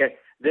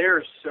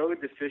 They're so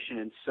deficient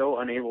and so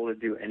unable to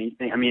do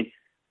anything. I mean,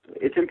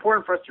 it's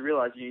important for us to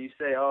realize. You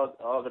say,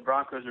 the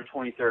Broncos are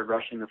 23rd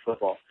rushing the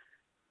football.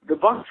 The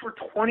Bucs were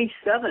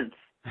 27th.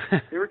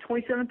 They were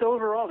 27th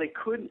overall.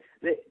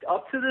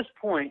 Up to this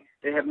point,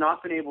 they have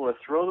not been able to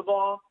throw the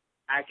ball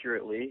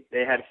accurately.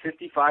 They had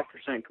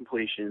 55%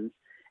 completions,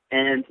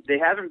 and they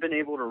haven't been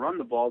able to run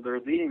the ball. Their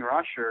leading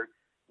rusher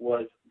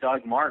was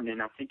Doug Martin,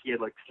 and I think he had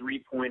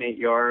 3.8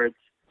 yards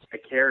a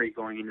carry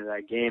going into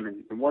that game,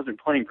 and wasn't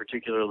playing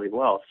particularly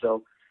well.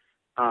 So,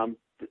 and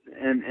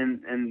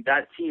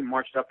that team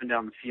marched up and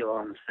down the field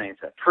on the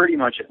Saints pretty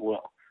much at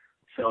will.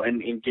 So,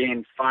 and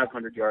gained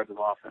 500 yards of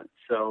offense.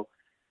 So,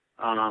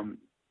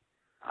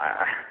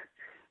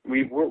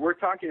 We're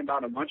talking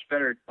about a much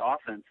better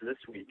offense this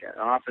week, an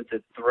offense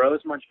that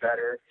throws much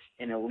better,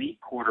 an elite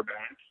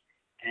quarterback,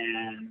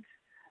 and,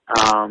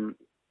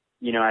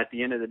 at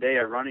the end of the day,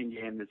 a running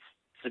game that's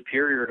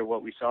superior to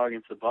what we saw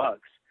against the Bucs.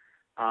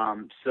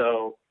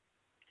 So,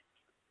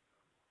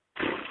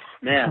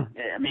 man,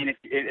 I mean,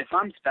 if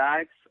I'm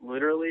Spags,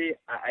 literally,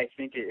 I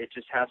think it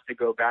just has to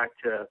go back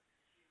to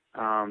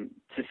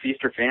to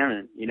feast or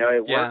famine. You know,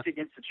 it worked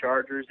against the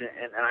Chargers,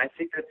 and I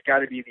think that's got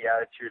to be the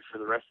attitude for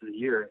the rest of the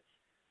year.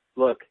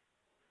 Look,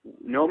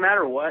 no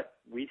matter what,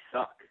 we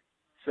suck.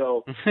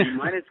 So we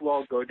might as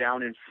well go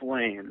down in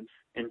flames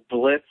and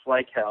blitz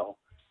like hell.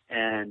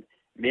 And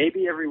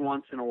maybe every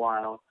once in a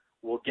while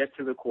we'll get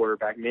to the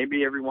quarterback.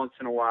 Maybe every once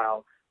in a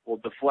while we'll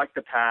deflect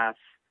the pass,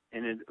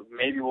 and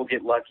maybe we'll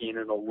get lucky and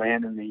it'll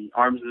land in the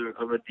arms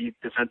of a deep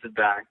defensive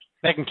back.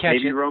 They can catch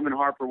maybe it. Roman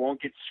Harper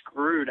won't get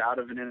screwed out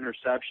of an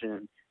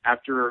interception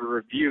after a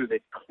review that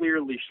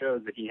clearly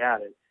shows that he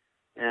had it.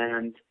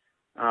 And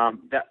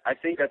I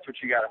think that's what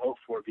you got to hope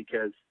for,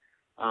 because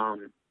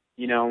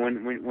you know,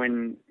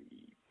 when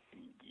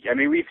I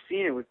mean, we've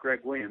seen it with Greg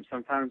Williams.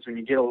 Sometimes when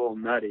you get a little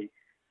nutty,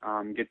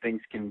 good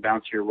things can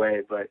bounce your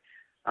way. But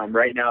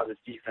right now, this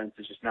defense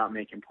is just not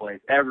making plays.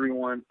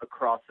 Everyone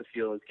across the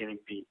field is getting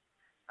beat.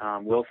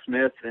 Will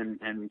Smith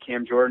and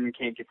Cam Jordan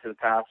can't get to the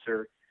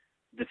passer.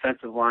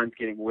 Defensive line's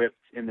getting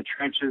whipped. In the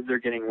trenches, they're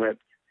getting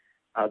whipped.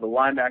 The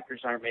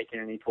linebackers aren't making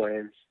any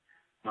plays.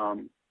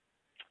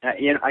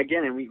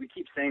 Again, and we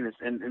keep saying this,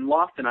 and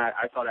Lofton,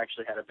 I thought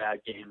actually had a bad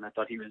game. I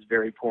thought he was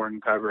very poor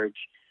in coverage.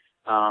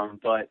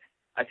 But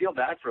I feel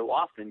bad for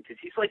Lofton because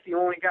he's like the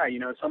only guy. You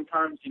know,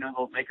 sometimes, you know,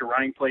 he'll make a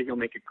running play, he'll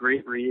make a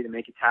great read and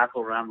make a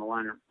tackle around the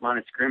line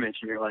of scrimmage,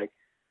 and you're like,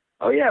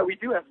 oh, yeah, we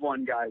do have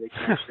one guy that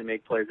can actually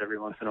make plays every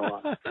once in a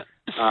while.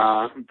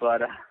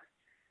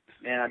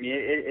 Man, I mean,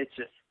 it's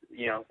just,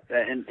 you know,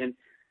 and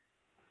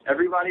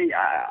everybody,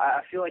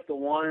 I feel like the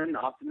one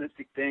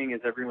optimistic thing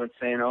is everyone's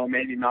saying, oh,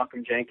 maybe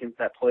Malcolm Jenkins,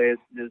 that play is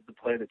the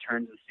play that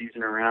turns the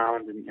season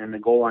around and the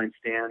goal line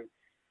stand.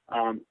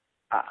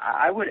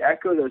 I would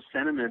echo those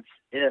sentiments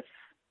if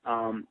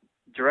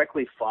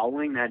directly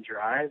following that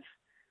drive,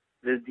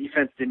 the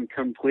defense didn't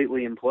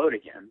completely implode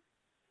again.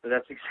 So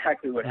that's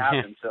exactly what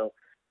happened. So,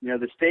 you know,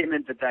 the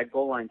statement that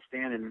goal line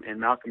stand and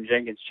Malcolm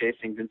Jenkins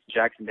chasing Vincent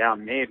Jackson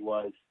down made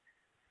was,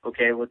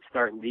 okay, let's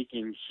start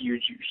leaking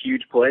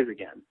huge plays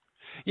again.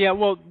 Yeah,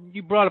 well,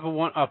 you brought up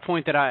a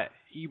point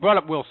you brought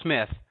up Will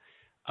Smith,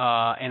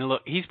 and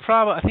look, he's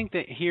probably, I think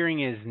the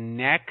hearing is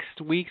next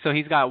week, so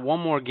he's got one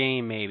more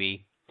game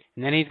maybe,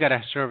 and then he's got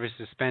to serve his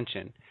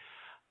suspension.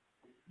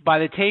 By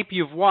the tape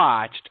you've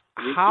watched,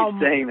 you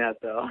keep saying that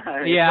though.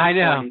 I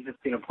know. He's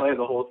just going to play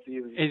the whole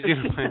season. He's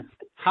going to play.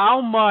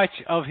 How much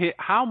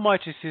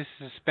is his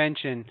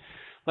suspension?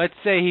 Let's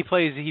say he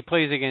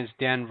plays against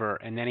Denver,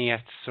 and then he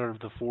has to serve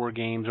the 4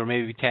 games, or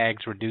maybe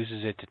tags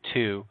reduces it to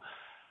 2.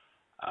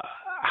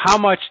 How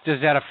much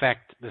does that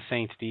affect the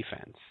Saints'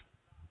 defense?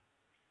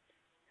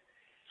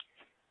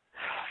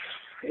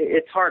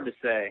 It's hard to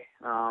say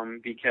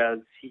because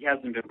he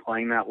hasn't been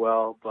playing that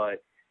well,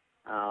 but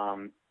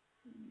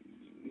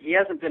he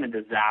hasn't been a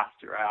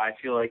disaster. I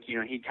feel like, you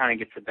know, he kind of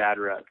gets a bad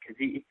rep because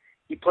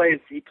he plays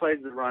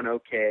the run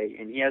okay,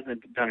 and he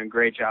hasn't done a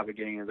great job of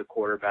getting to the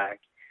quarterback.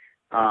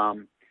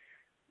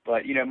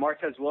 But, you know,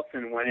 Martez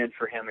Wilson went in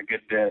for him a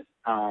good bit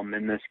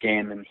in this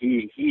game, and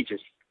he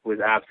just was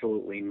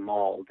absolutely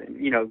mauled. And,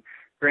 you know,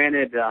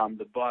 granted,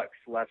 the Bucks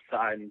left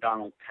side and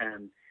Donald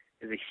Penn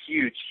is a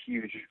huge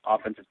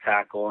offensive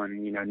tackle,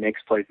 and, you know,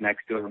 Nix plays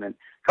next to him, and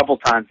a couple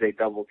times they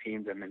double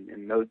teamed him,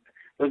 and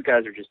those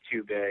guys are just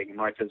too big, and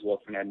Martez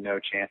Wilson had no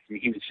chance. I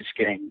mean, he was just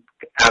getting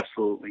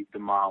absolutely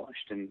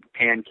demolished and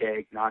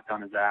pancaked, knocked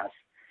on his ass.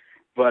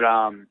 But,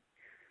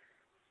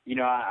 you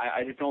know,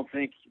 I just don't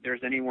think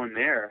there's anyone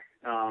there.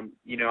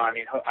 You know, I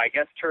mean, I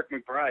guess Turk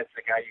McBride's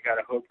the guy you got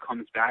to hope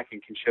comes back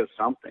and can show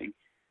something.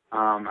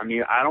 I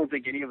mean, I don't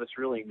think any of us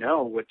really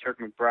know what Turk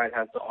McBride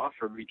has to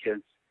offer because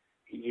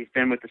he's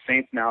been with the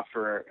Saints now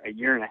for a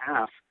year and a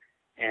half,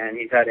 and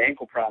he's had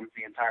ankle problems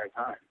the entire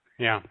time.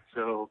 Yeah.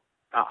 So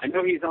I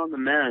know he's on the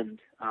mend.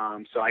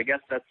 So I guess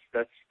that's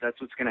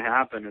what's going to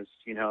happen is,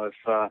 you know,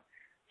 if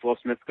Will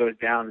Smith goes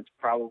down, it's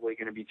probably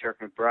going to be Turk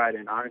McBride.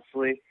 And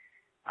honestly,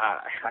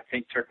 I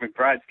think Turk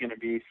McBride's going to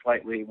be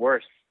slightly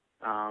worse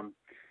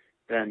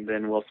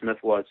than Will Smith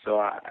was. So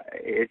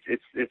it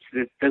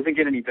doesn't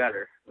get any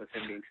better with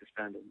him being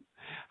suspended.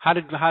 How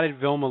did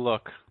Vilma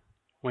look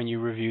when you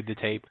reviewed the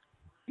tape?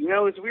 You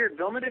know, it was weird.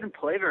 Vilma didn't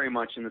play very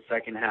much in the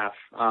second half.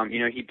 You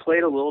know, he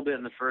played a little bit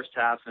in the first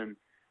half, and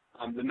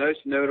the most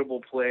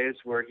notable plays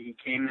where he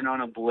came in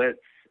on a blitz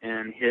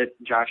and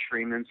hit Josh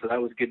Freeman. So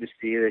that was good to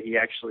see that he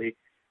actually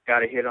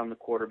got a hit on the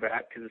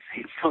quarterback because the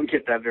Saints don't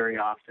get that very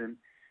often.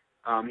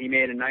 He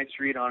made a nice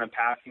read on a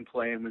passing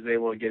play and was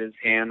able to get his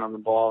hand on the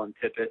ball and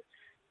tip it,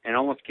 and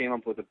almost came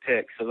up with a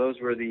pick. So those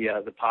were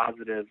the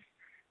positives.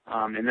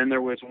 And then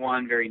there was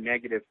one very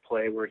negative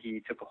play where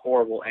he took a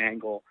horrible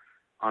angle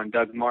on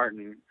Doug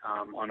Martin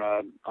on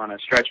a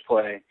stretch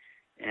play,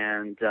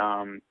 and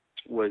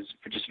was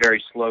just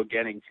very slow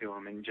getting to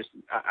him. And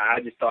I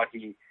just thought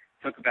he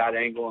took a bad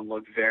angle and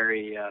looked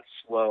very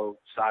slow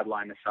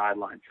sideline to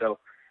sideline. So,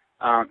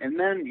 and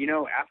then, you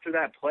know, after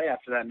that play,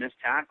 after that missed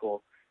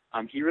tackle,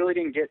 he really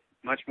didn't get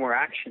much more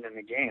action in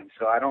the game.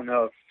 So I don't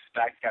know if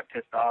Spags got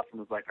pissed off and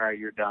was like, all right,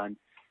 you're done.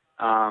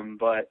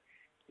 But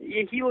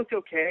he looked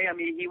okay. I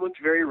mean, he looked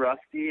very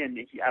rusty, and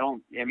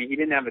he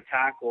didn't have a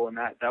tackle, and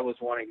that was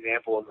one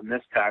example of a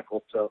missed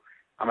tackle. So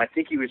I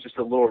think he was just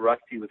a little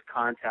rusty with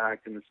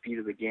contact and the speed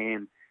of the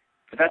game.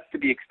 But that's to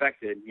be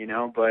expected, you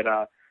know. But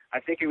I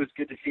think it was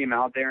good to see him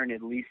out there, and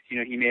at least, you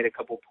know, he made a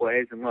couple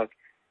plays. And look,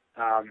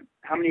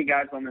 how many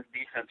guys on this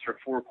defense for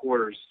 4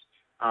 quarters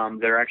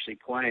they're actually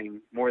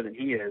playing more than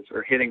he is,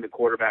 or hitting the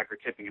quarterback or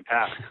tipping a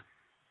pass?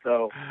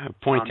 So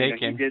point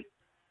taken. You know,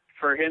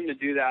 for him to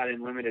do that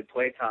in limited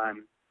play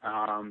time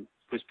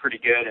was pretty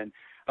good. And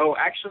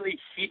actually,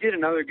 he did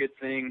another good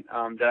thing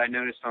that I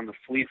noticed on the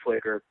flea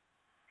flicker.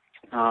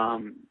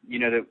 You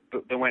know,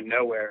 that went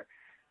nowhere.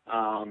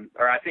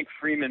 Or I think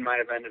Freeman might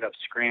have ended up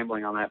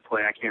scrambling on that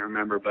play. I can't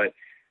remember, but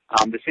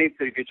the Saints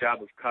did a good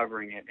job of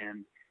covering it.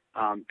 And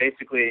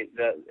basically,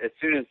 as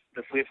soon as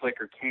the flea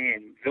flicker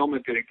came, Vilma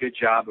did a good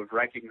job of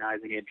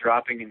recognizing it,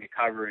 dropping into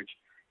coverage,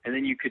 and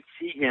then you could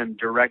see him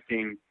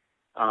directing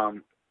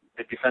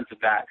the defensive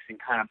backs and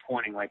kind of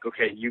pointing like,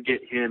 okay, you get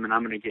him and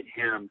I'm going to get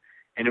him.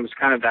 And it was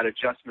kind of that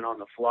adjustment on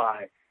the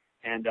fly.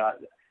 And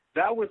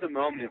that was a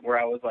moment where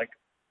I was like,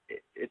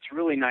 it's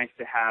really nice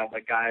to have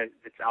a guy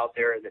that's out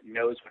there that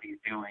knows what he's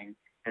doing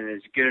and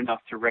is good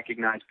enough to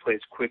recognize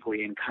plays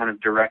quickly and kind of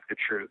direct the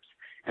troops.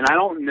 And I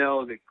don't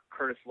know that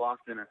Curtis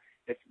Lofton,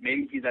 if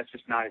maybe that's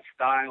just not his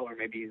style, or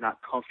maybe he's not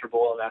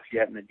comfortable enough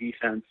yet in the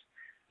defense.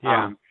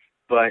 Yeah.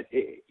 But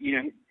you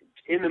know,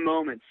 in the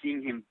moment,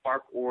 seeing him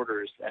bark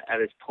orders at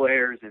his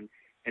players and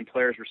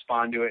players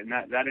respond to it, and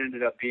that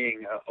ended up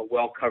being a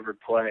well-covered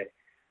play,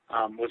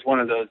 was one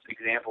of those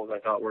examples I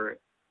thought were,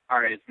 all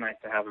right, it's nice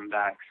to have him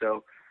back.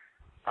 So,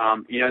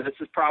 you know, this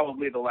is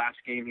probably the last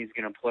game he's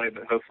going to play,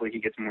 but hopefully he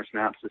gets more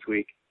snaps this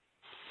week.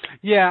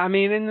 Yeah, I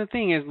mean, and the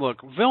thing is,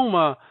 look,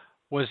 Vilma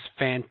was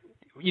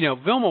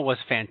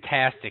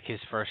fantastic his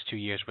first 2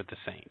 years with the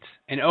Saints.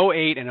 In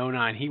 2008 and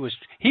 2009,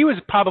 he was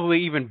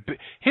probably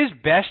his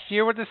best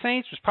year with the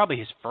Saints was probably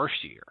his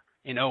first year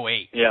in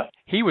 2008. Yeah.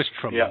 He was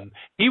tremendous.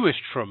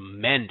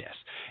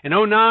 In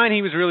 2009,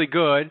 he was really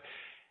good.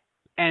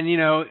 And, you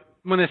know,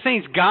 when the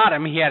Saints got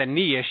him, he had a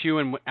knee issue.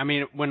 And, I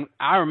mean, when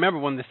I remember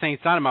when the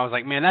Saints got him, I was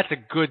like, man, that's a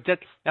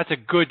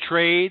good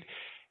trade.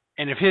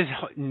 And if his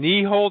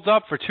knee holds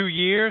up for 2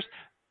 years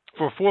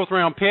for a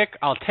 4th-round pick,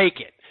 I'll take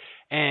it.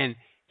 And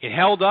it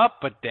held up,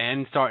 but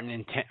then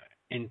starting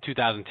in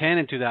 2010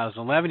 and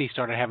 2011, he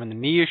started having the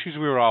knee issues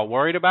we were all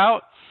worried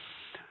about.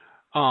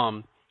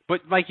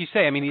 But like you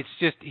say, I mean, it's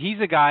just he's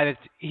a guy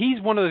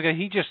he's one of those guys.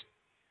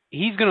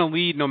 He's going to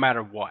lead no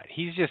matter what.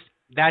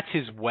 That's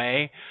his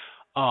way.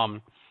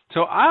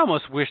 So I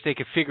almost wish they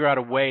could figure out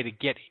a way to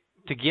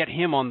get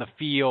him on the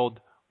field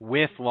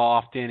with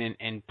Lofton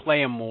and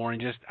play him more.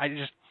 And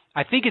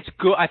I think it's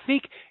good. I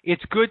think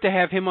it's good to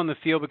have him on the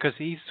field because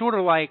he's sort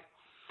of like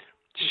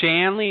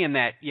Shanley, and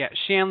that, yeah,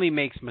 Shanley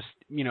makes,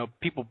 you know,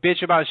 people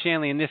bitch about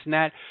Shanley and this and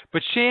that,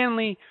 but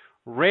Shanley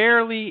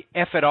rarely,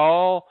 if at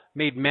all,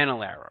 made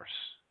mental errors.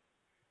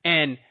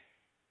 And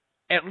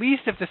at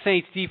least if the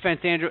Saints defense,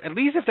 Andrew, at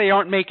least if they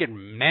aren't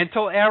making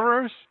mental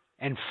errors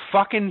and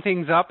fucking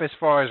things up as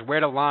far as where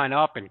to line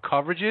up and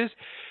coverages,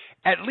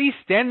 at least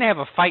then they have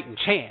a fighting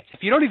chance.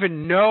 If you don't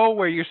even know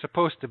where you're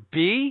supposed to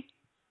be,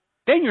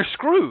 then you're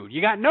screwed.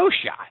 You got no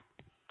shot.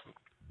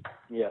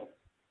 Yeah.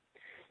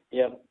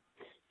 Yep.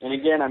 And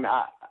again,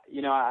 I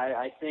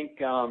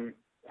think, I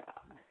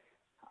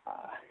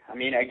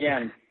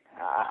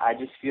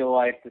just feel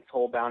like this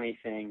whole bounty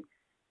thing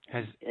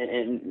has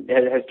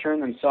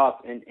turned them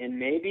soft, and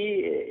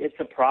maybe it's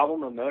a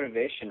problem of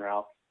motivation,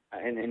 Ralph.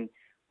 And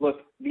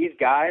look, these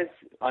guys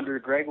under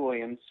Greg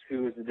Williams,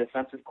 who was the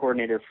defensive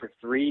coordinator for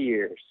 3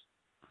 years,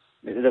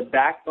 the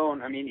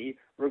backbone. I mean,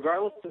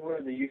 regardless of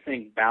whether you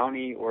think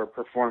bounty or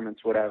performance,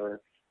 whatever,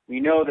 we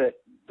know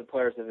that the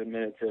players have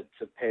admitted to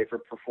pay for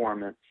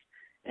performance.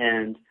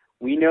 And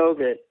we know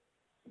that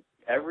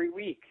every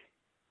week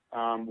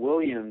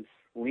Williams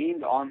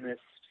leaned on this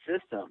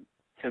system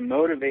to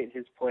motivate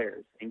his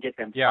players and get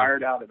them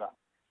fired up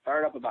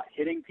about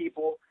hitting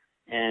people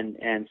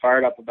and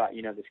fired up about,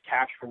 you know, this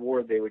cash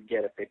reward they would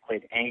get if they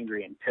played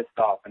angry and pissed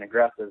off and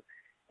aggressive.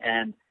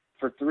 And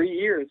for 3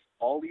 years,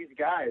 all these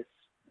guys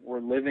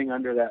were living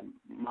under that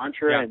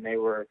mantra, and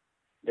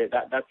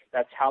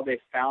that's how they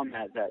found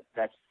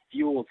that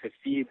fuel to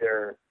feed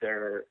their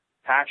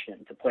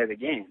passion to play the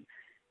game.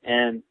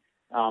 And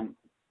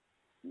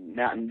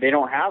now they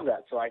don't have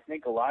that. So I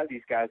think a lot of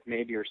these guys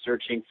maybe are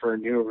searching for a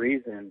new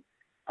reason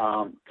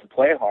to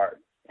play hard.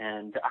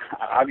 And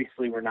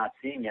obviously we're not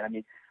seeing it. I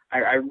mean,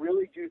 I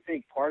really do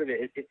think part of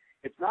it,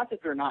 it's not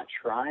that they're not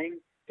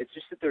trying. It's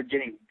just that they're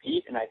getting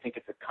beat, and I think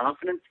it's a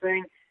confidence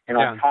thing. And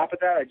on top of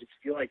that, I just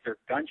feel like they're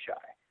gun shy.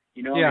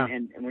 You know,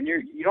 and when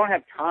you don't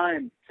have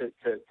time to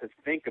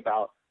think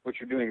about what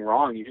you're doing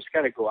wrong. You just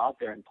got to go out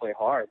there and play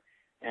hard.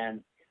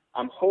 And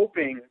I'm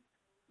hoping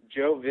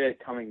Joe Vitt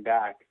coming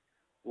back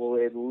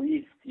will at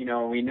least, you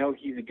know, we know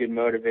he's a good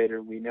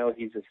motivator. We know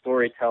he's a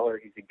storyteller.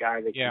 He's a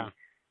guy that can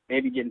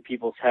maybe get in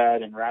people's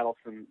head and rattle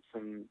some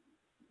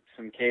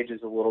cages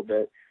a little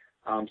bit.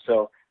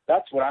 So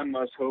that's what I'm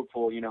most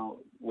hopeful, you know,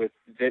 with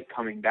Vitt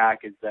coming back,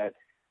 is that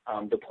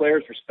The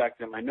players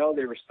respect him. I know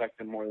they respect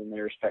him more than they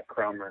respect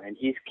Cromer, and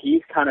he's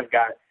kind of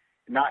got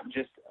not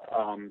just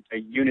a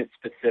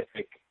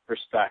unit-specific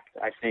respect.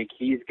 I think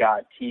he's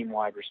got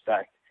team-wide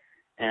respect,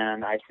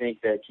 and I think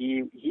that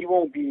he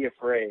won't be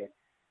afraid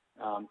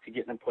to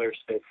get in the player's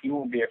space. He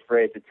won't be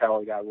afraid to tell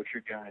a guy what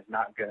you're doing is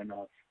not good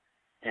enough.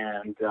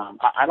 And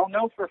I don't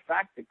know for a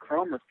fact that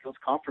Cromer feels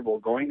comfortable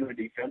going to a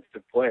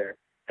defensive player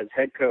as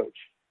head coach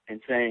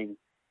and saying,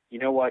 you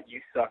know what,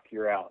 you suck,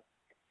 you're out.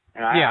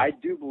 And I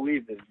do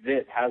believe that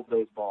Vitt has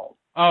those balls.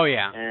 Oh,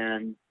 yeah.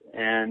 And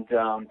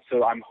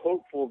so I'm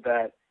hopeful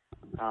that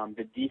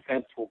the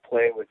defense will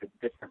play with a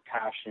different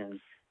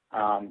passion.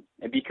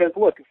 And because,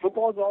 look,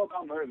 football is all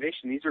about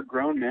motivation. These are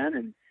grown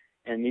men,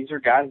 and these are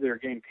guys that are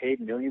getting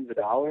paid millions of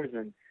dollars.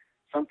 And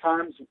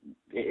sometimes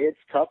it's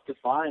tough to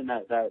find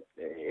that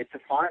it's a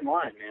fine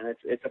line, man.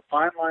 It's a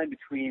fine line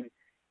between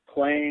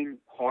playing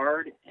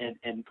hard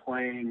and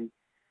playing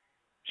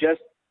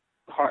just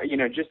hard,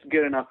 just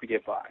good enough to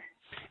get by.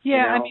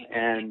 Yeah,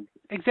 and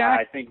exactly.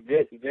 I think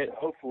that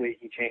hopefully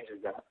he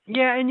changes that.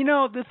 Yeah, and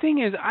the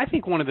thing is, I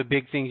think one of the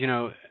big things,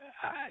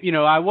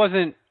 I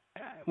wasn't,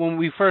 when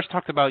we first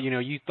talked about,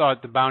 you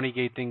thought the Bounty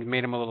Gate thing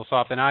made him a little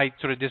soft, and I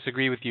sort of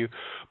disagree with you,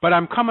 but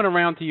I'm coming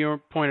around to your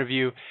point of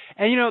view,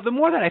 and the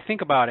more that I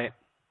think about it,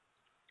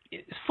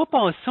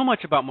 football is so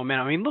much about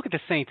momentum. I mean, look at the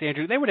Saints,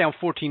 Andrew. They were down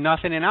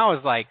 14-0, and I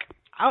was like,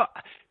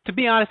 to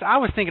be honest, I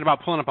was thinking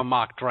about pulling up a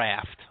mock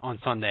draft on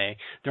Sunday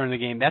during the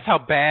game. That's how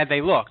bad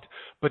they looked.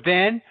 But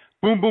then,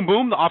 boom, boom,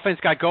 boom, the offense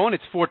got going.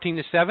 It's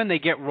 14-7. They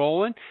get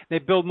rolling. They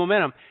build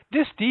momentum.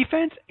 This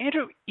defense,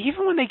 Andrew,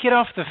 even when they get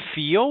off the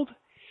field,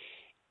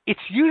 it's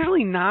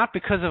usually not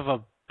because of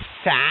a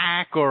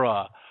sack or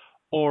a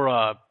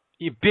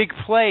big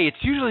play.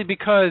 It's usually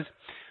because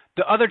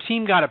the other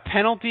team got a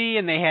penalty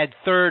and they had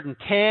 3rd and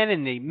 10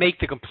 and they make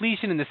the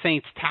completion and the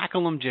Saints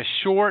tackle them just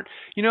short.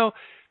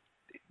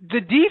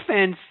 The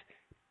defense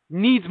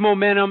needs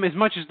momentum as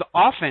much as the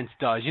offense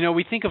does.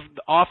 We think of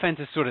the offense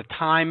as sort of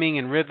timing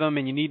and rhythm,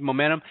 and you need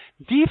momentum.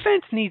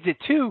 Defense needs it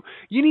too.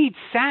 You need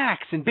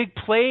sacks and big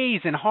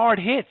plays and hard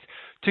hits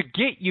to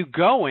get you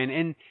going.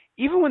 And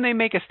even when they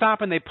make a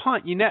stop and they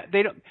punt,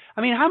 they don't.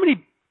 I mean, how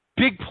many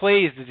big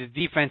plays did the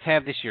defense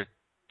have this year?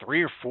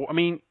 3 or 4. I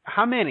mean,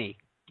 how many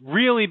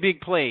really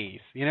big plays?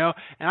 And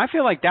I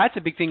feel like that's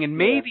a big thing. And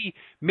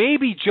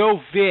maybe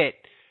Joe Vitt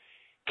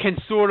can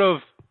sort of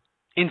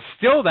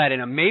instill that in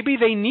them. Maybe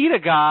they need a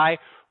guy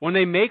when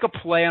they make a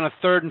play on a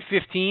 3rd and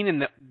 15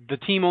 and the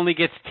team only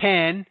gets 10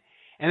 and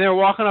they're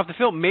walking off the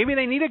field. Maybe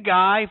they need a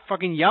guy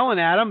fucking yelling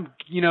at them,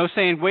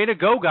 saying, way to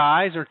go,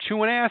 guys, or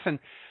chewing ass. And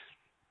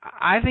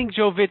I think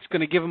Joe Vitt's going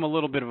to give them a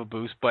little bit of a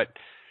boost. But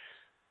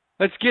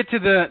let's get to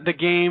the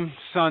game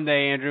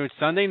Sunday, Andrew. It's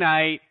Sunday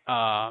night,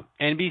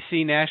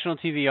 NBC national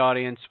TV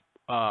audience.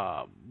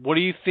 What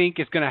do you think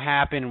is going to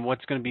happen and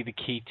what's going to be the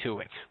key to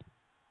it?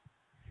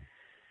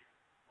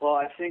 Well,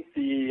 I think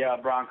the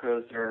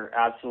Broncos are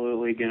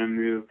absolutely going to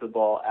move the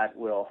ball at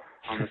will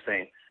on the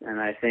Saints, and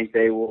I think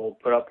they will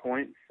put up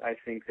points. I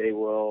think they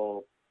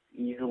will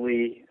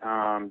easily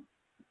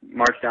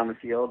march down the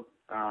field,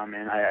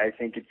 and I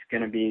think it's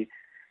going to be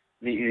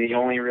the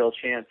only real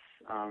chance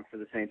for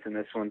the Saints in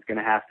this one's going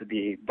to have to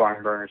be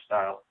barn burner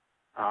style,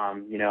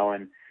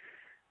 and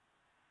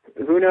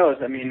who knows?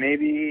 I mean,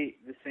 maybe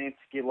the Saints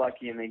get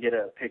lucky and they get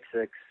a pick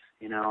six.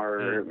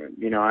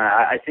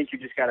 I think you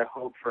just got to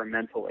hope for a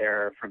mental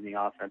error from the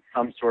offense,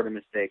 some sort of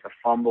mistake, a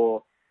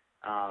fumble,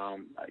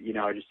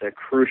 just a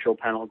crucial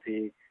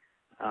penalty,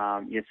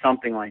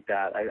 something like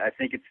that. I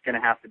think it's going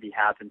to have to be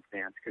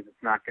happenstance because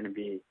it's not going to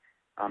be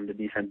the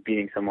defense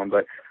beating someone.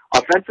 But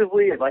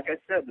offensively, like I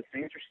said, the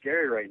Saints are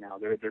scary right now.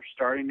 They're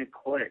starting to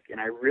click, and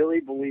I really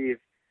believe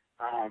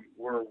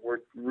we're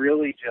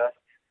really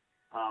just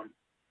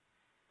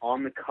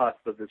on the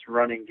cusp of this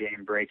running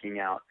game breaking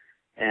out.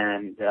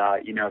 And,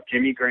 if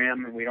Jimmy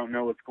Graham, and we don't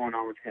know what's going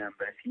on with him,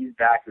 but if he's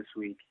back this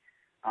week,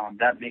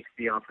 that makes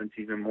the offense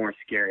even more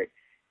scary.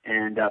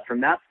 And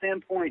from that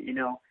standpoint,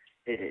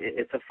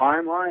 it's a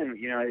fine line.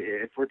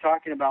 If we're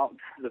talking about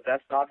the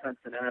best offense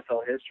in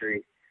NFL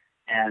history,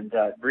 and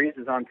Brees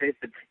is on pace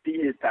to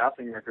beat his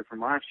passing record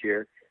from last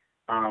year,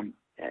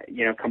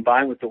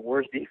 combined with the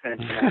worst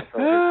defense in NFL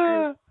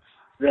history,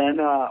 then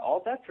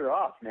all bets are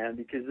off, man,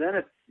 because then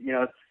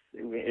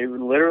it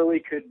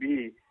literally could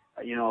be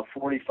a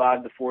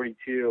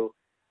 45-42,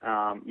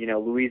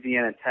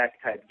 Louisiana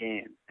Tech type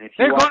game. And if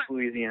you watch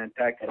Louisiana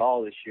Tech at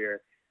all this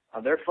year,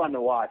 they're fun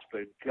to watch,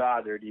 but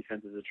God, their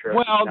defense is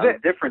atrocious. Well, the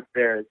difference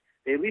there is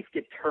they at least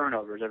get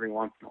turnovers every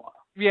once in a while.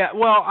 Yeah,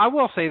 well, I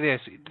will say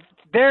this: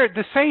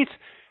 the Saints.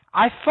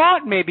 I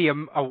thought maybe a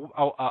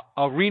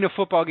arena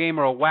football game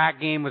or a WAC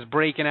game was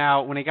breaking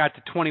out when they got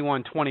to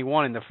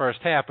 21-21 in the first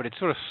half, but it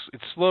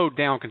slowed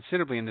down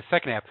considerably in the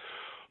second half.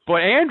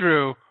 But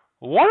Andrew,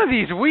 one of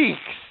these weeks,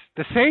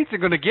 the Saints are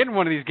going to get in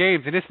one of these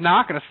games, and it's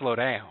not going to slow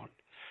down.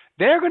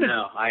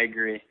 No, I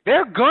agree.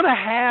 They're going to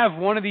have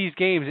one of these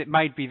games. It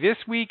might be this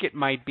week. It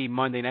might be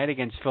Monday night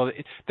against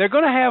Philly. They're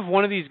going to have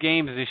one of these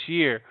games this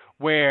year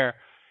where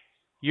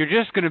you're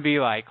just going to be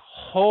like,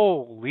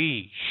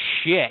 holy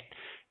shit.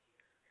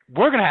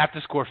 we're going to have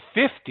to score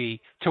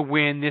 50 to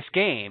win this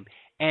game.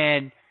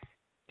 And,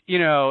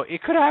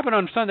 it could happen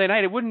on Sunday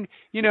night. It wouldn't,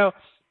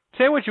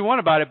 say what you want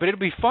about it, but it'll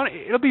be fun.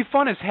 It'll be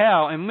fun as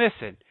hell. And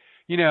listen,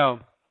 the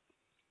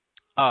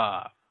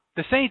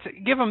Saints,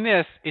 give them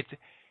this.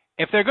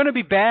 If they're going to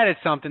be bad at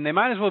something, they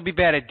might as well be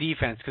bad at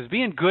defense, because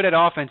being good at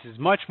offense is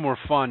much more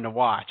fun to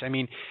watch. I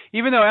mean,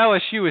 even though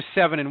LSU is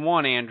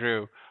 7-1,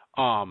 Andrew,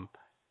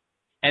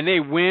 and they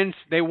win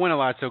a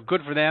lot, so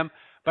good for them.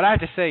 But I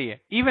have to say,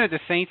 even at the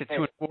Saints at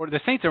 2-4, the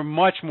Saints are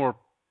much more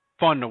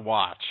fun to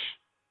watch.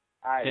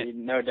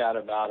 No doubt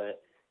about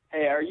it.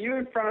 Hey, are you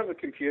in front of a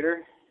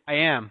computer? I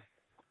am.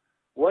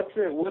 What's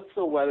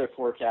the weather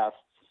forecast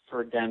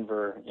for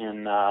Denver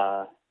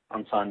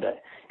on Sunday?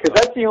 Because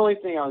that's the only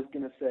thing I was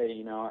going to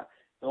say.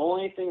 The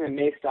only thing that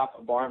may stop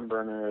a barn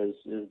burner is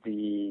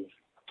the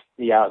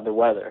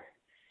weather.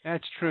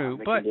 That's true,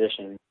 but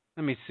conditions.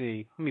 Let me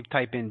see. Let me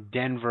type in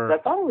Denver. I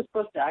thought it was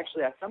supposed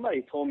to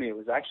somebody told me it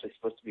was actually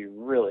supposed to be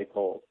really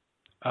cold.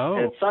 Oh.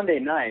 And it's Sunday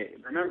night.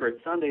 Remember,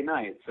 it's Sunday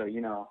night, so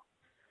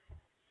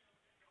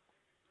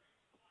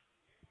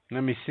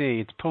Let me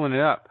see. It's pulling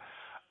it up.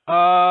 They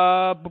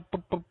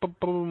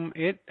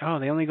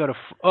only go to.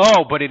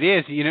 But it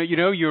is.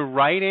 You're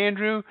right,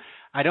 Andrew.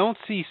 I don't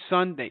see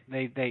Sunday.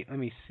 Let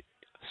me see.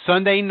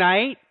 Sunday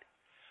night,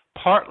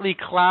 partly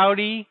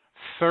cloudy,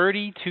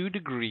 32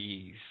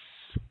 degrees.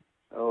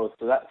 Oh,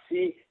 so that's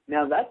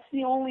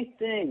the only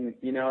thing,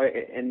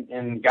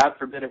 and God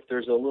forbid if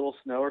there's a little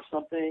snow or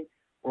something,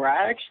 where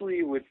I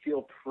actually would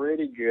feel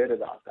pretty good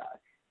about that,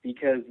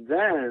 because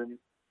then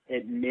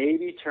it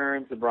maybe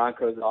turns the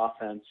Broncos'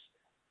 offense,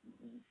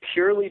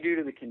 purely due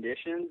to the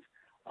conditions,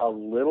 a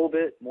little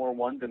bit more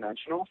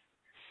one-dimensional.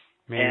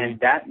 Maybe. And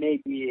that may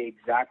be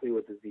exactly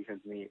what this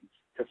defense needs,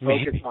 to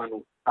focus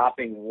on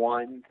stopping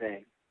one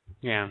thing.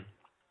 Yeah.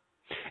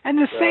 And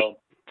the Saints,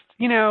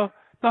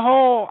 the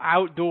whole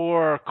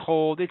outdoor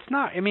cold, it's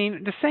not,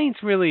 the Saints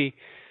really,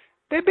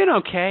 they've been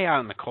okay out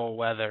in the cold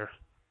weather.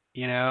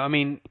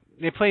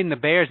 They played in the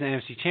Bears in the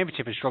NFC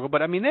Championship and struggled,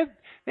 but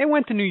they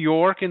went to New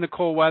York in the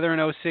cold weather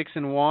in 06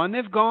 and won.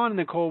 They've gone in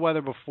the cold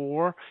weather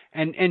before,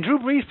 and Drew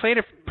Brees played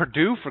at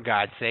Purdue, for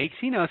God's sakes.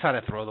 He knows how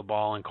to throw the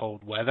ball in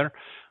cold weather.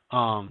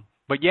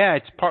 But yeah,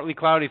 it's partly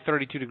cloudy,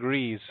 32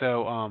 degrees.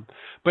 So,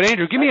 but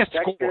Andrew, give me a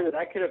score.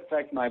 That could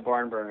affect my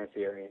barn burner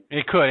theory.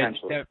 It could.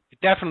 It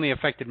definitely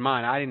affected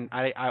mine.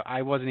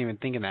 I wasn't even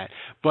thinking that.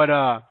 But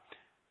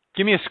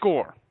give me a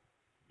score.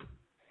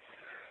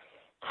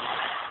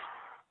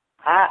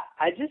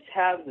 I just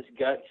have this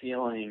gut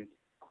feeling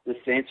the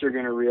Saints are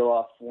going to reel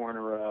off 4 in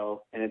a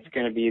row, and it's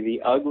going to be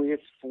the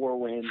ugliest 4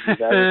 wins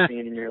you've ever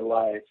seen in your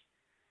life.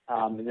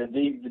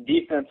 The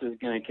defense is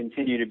going to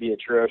continue to be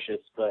atrocious,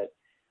 but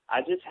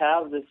I just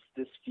have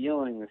this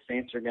feeling the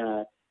Saints are going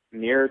to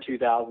mirror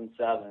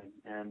 2007.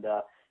 And,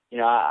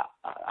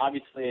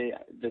 obviously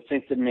the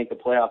Saints didn't make the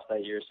playoffs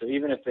that year, so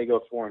even if they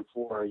go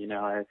 4-4,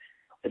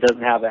 it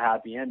doesn't have a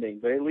happy ending,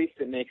 but at least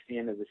it makes the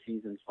end of the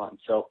season fun.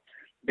 So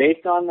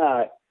based on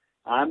that,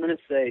 I'm going to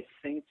say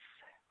Saints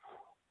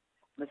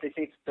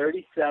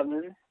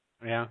 37.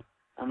 Yeah.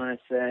 I'm going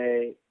to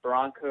say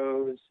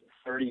Broncos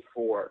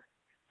 34.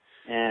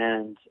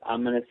 And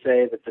I'm going to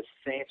say that the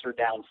Saints are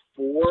down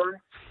 4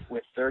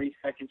 with 30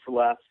 seconds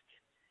left,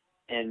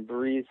 and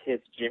Brees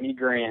hits Jimmy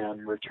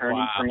Graham,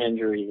 returning from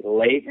injury,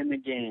 late in the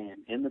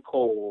game, in the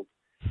cold,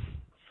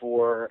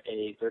 for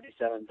a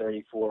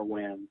 37-34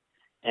 win.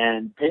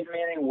 And Peyton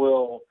Manning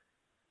will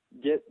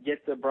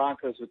get the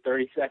Broncos with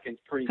 30 seconds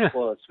pretty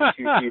close with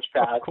 2 huge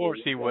passes. Of course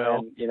he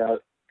will.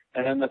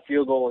 And then the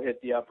field goal will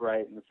hit the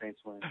upright and the Saints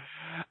win.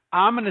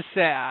 I'm going to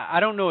say, I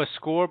don't know a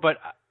score, but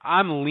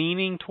I'm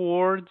leaning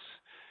towards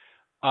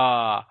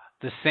the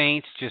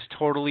Saints just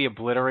totally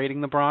obliterating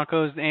the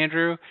Broncos,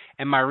 Andrew.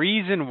 And my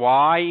reason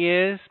why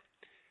is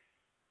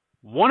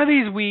one of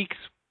these weeks,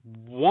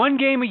 one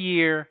game a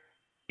year,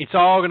 it's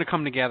all going to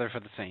come together for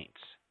the Saints.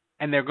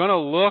 And they're going to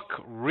look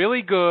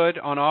really good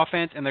on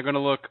offense, and they're going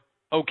to look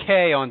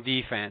okay on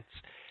defense.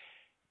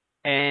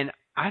 And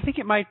I think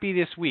it might be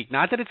this week.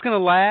 Not that it's going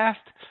to last,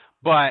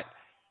 but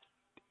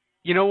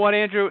you know what,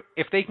 Andrew?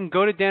 If they can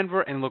go to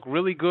Denver and look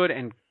really good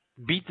and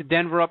beat the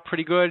Denver up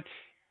pretty good,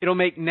 it'll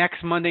make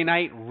next Monday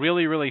night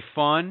really, really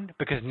fun,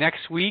 because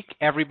next week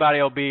everybody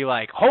will be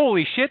like,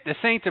 holy shit, the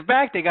Saints are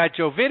back. They got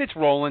Joe Vittich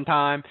rolling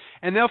time,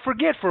 and they'll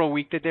forget for a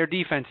week that their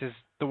defense is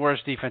the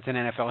worst defense in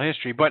NFL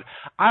history. But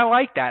I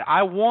like that.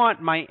 I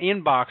want my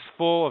inbox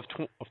full of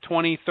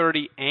 20,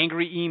 30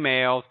 angry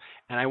emails,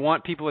 and I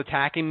want people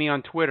attacking me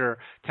on Twitter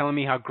telling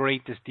me how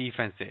great this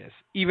defense is,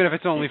 even if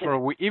it's only for a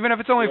week. For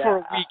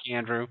a week,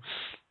 Andrew.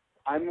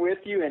 I'm with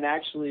you, and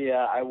actually,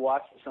 I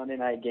watched the Sunday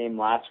night game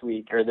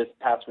this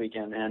past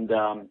weekend, and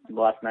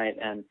last night,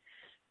 and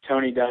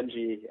Tony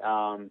Dungy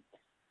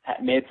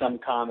made some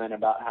comment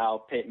about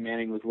how Peyton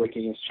Manning was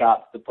licking his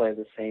chops to play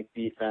the Saints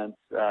defense,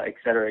 et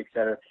cetera, et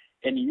cetera.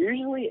 And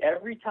usually,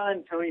 every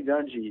time Tony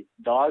Dungy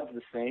dogs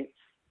the Saints,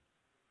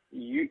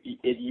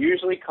 it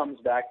usually comes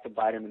back to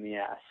bite him in the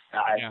ass.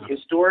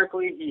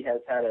 Historically, he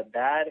has had a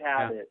bad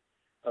habit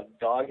of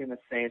dogging the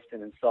Saints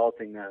and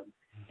insulting them.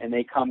 and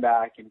they come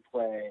back and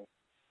play.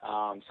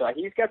 So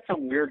he's got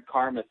some weird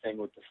karma thing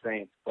with the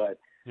Saints, but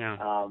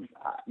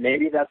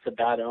maybe that's a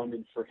bad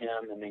omen for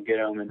him and a good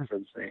omen for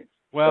the Saints.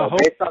 Well, so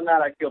based on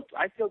that, I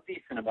feel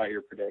decent about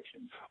your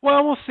prediction.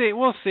 Well, we'll see.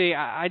 We'll see.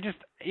 I just,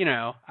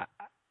 the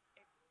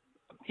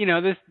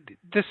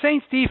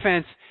Saints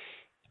defense,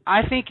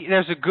 I think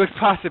there's a good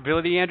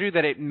possibility, Andrew,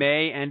 that it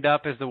may end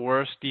up as the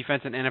worst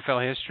defense in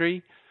NFL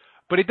history.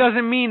 But it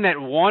doesn't mean that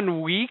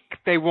 1 week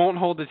they won't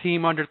hold the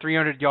team under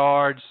 300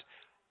 yards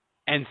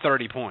and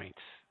 30 points,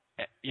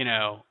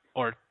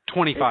 or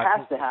 25. It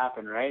has to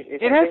happen, right?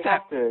 They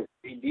have to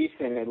be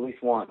decent at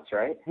least once,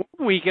 right? 1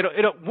 week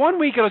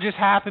it'll just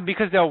happen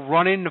because they'll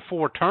run into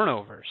 4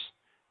 turnovers.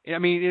 I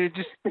mean,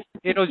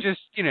 it'll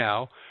just.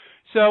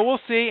 So we'll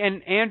see.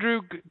 And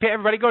Andrew,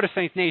 everybody go to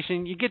Saints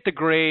Nation. You get the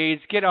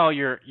grades, get all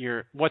your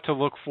what to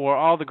look for,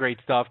 all the great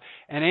stuff.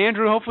 And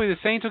Andrew, hopefully the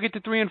Saints will get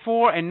to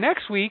 3-4. And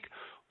next week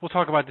we'll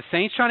talk about the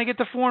Saints trying to get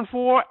to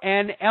 4-4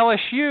 and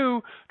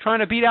LSU trying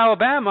to beat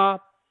Alabama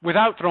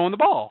without throwing the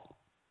ball.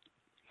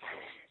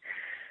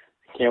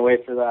 Can't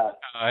wait for that.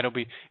 It'll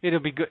be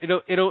good.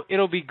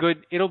 It'll be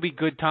good. It'll be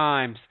good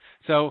times.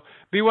 So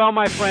be well,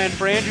 my friend.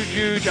 For Andrew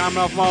Juge, I'm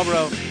Ralph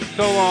Marlboro.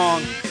 So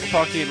long. We'll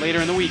talk to you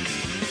later in the week.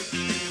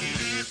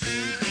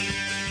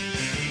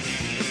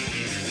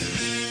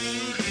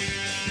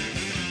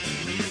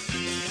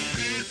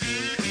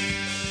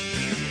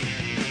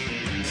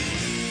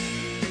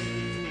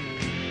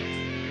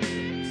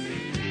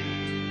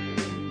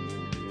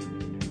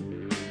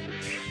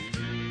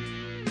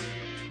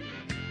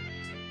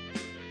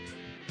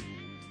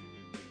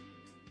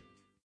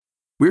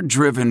 We're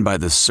driven by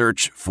the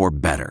search for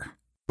better.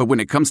 But when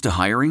it comes to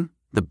hiring,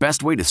 the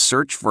best way to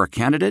search for a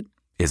candidate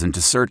isn't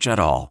to search at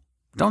all.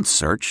 Don't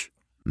search.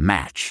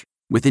 Match.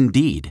 With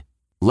Indeed.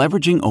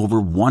 Leveraging over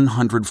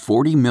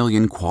 140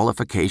 million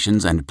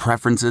qualifications and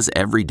preferences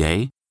every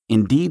day,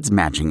 Indeed's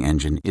matching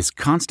engine is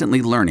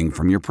constantly learning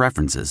from your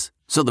preferences.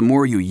 So the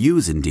more you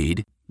use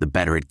Indeed, the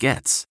better it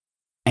gets.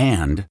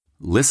 And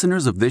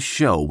listeners of this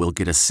show will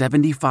get a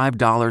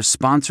 $75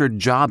 sponsored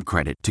job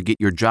credit to get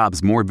your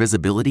jobs more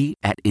visibility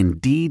at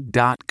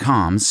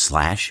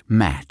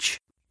Indeed.com/match.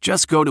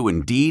 Just go to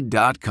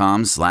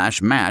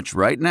Indeed.com/match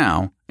right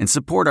now and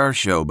support our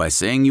show by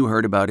saying you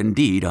heard about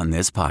Indeed on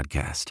this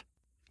podcast.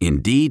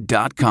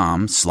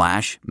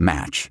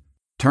 Indeed.com/match.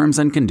 Terms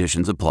and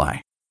conditions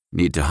apply.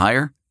 Need to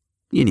hire?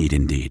 You need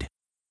Indeed.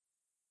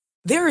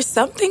 There are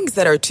some things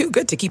that are too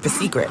good to keep a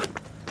secret.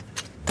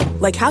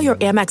 Like how your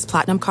Amex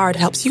Platinum card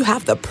helps you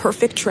have the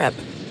perfect trip.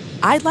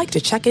 I'd like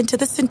to check into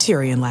the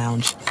Centurion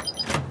Lounge.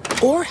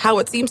 Or how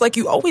it seems like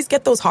you always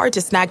get those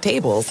hard-to-snag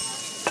tables.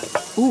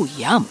 Ooh,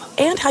 yum.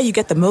 And how you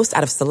get the most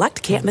out of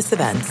select can't-miss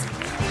events.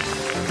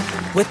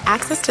 With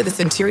access to the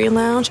Centurion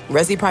Lounge,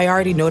 Resi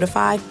Priority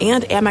Notified,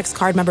 and Amex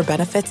card member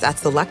benefits at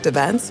select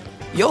events,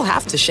 you'll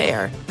have to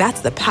share.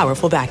 That's the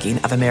powerful backing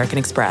of American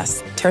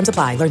Express. Terms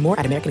apply. Learn more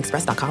at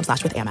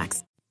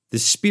americanexpress.com/withAmex. The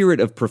spirit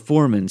of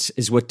performance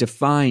is what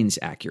defines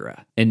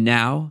Acura. And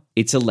now,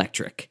 it's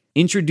electric.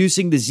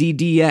 Introducing the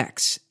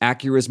ZDX,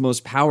 Acura's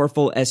most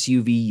powerful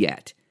SUV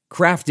yet.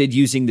 Crafted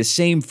using the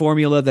same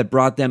formula that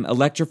brought them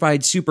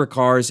electrified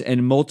supercars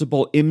and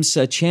multiple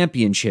IMSA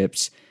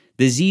championships,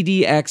 the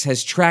ZDX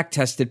has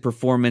track-tested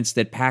performance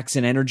that packs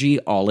an energy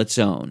all its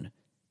own.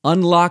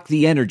 Unlock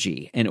the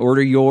energy and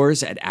order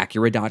yours at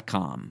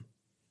Acura.com.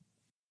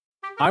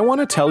 I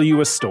want to tell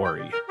you a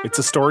story. It's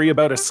a story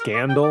about a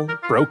scandal,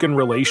 broken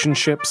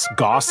relationships,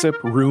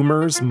 gossip,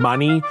 rumors,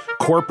 money,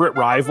 corporate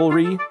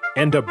rivalry,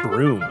 and a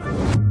broom.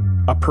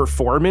 A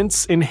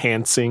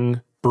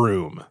performance-enhancing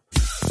broom.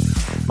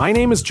 My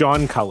name is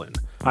John Cullen.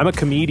 I'm a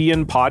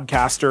comedian,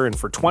 podcaster, and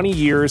for 20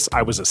 years,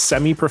 I was a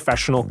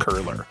semi-professional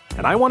curler.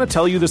 And I want to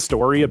tell you the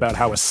story about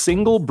how a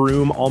single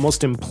broom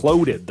almost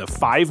imploded the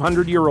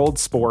 500-year-old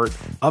sport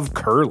of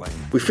curling.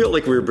 We felt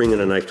like we were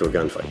bringing a knife to a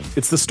gunfight.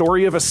 It's the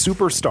story of a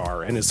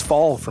superstar and his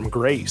fall from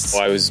grace.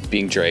 I was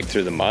being dragged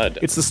through the mud.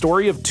 It's the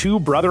story of two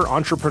brother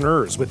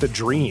entrepreneurs with a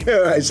dream.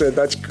 I said,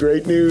 that's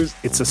great news.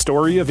 It's a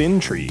story of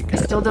intrigue. I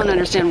still don't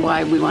understand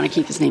why we want to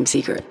keep his name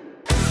secret.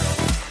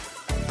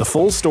 The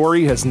full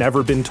story has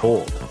never been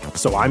told,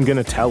 so I'm going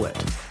to tell it.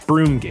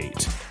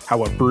 Broomgate,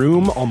 how a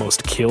broom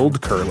almost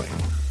killed curling.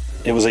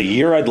 It was a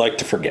year I'd like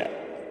to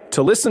forget.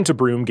 To listen to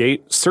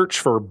Broomgate, search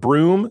for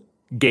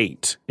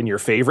Broomgate in your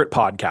favorite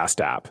podcast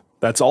app.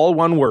 That's all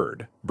one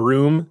word,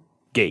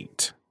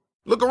 Broomgate.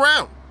 Look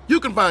around. You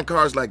can find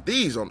cars like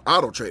these on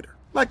AutoTrader,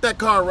 like that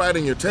car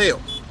riding your tail.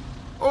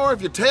 Or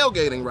if you're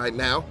tailgating right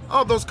now,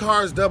 all those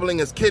cars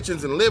doubling as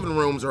kitchens and living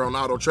rooms are on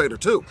AutoTrader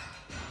too.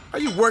 Are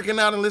you working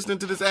out and listening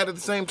to this ad at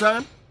the same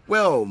time?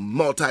 Well,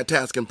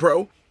 multitasking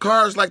pro,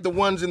 cars like the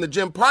ones in the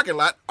gym parking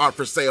lot are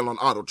for sale on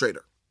AutoTrader.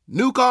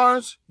 New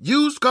cars,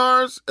 used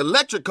cars,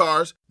 electric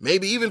cars,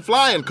 maybe even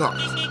flying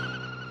cars.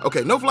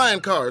 Okay, no flying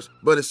cars,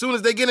 but as soon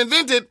as they get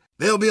invented,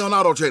 they'll be on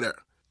AutoTrader.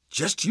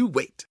 Just you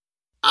wait.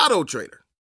 AutoTrader.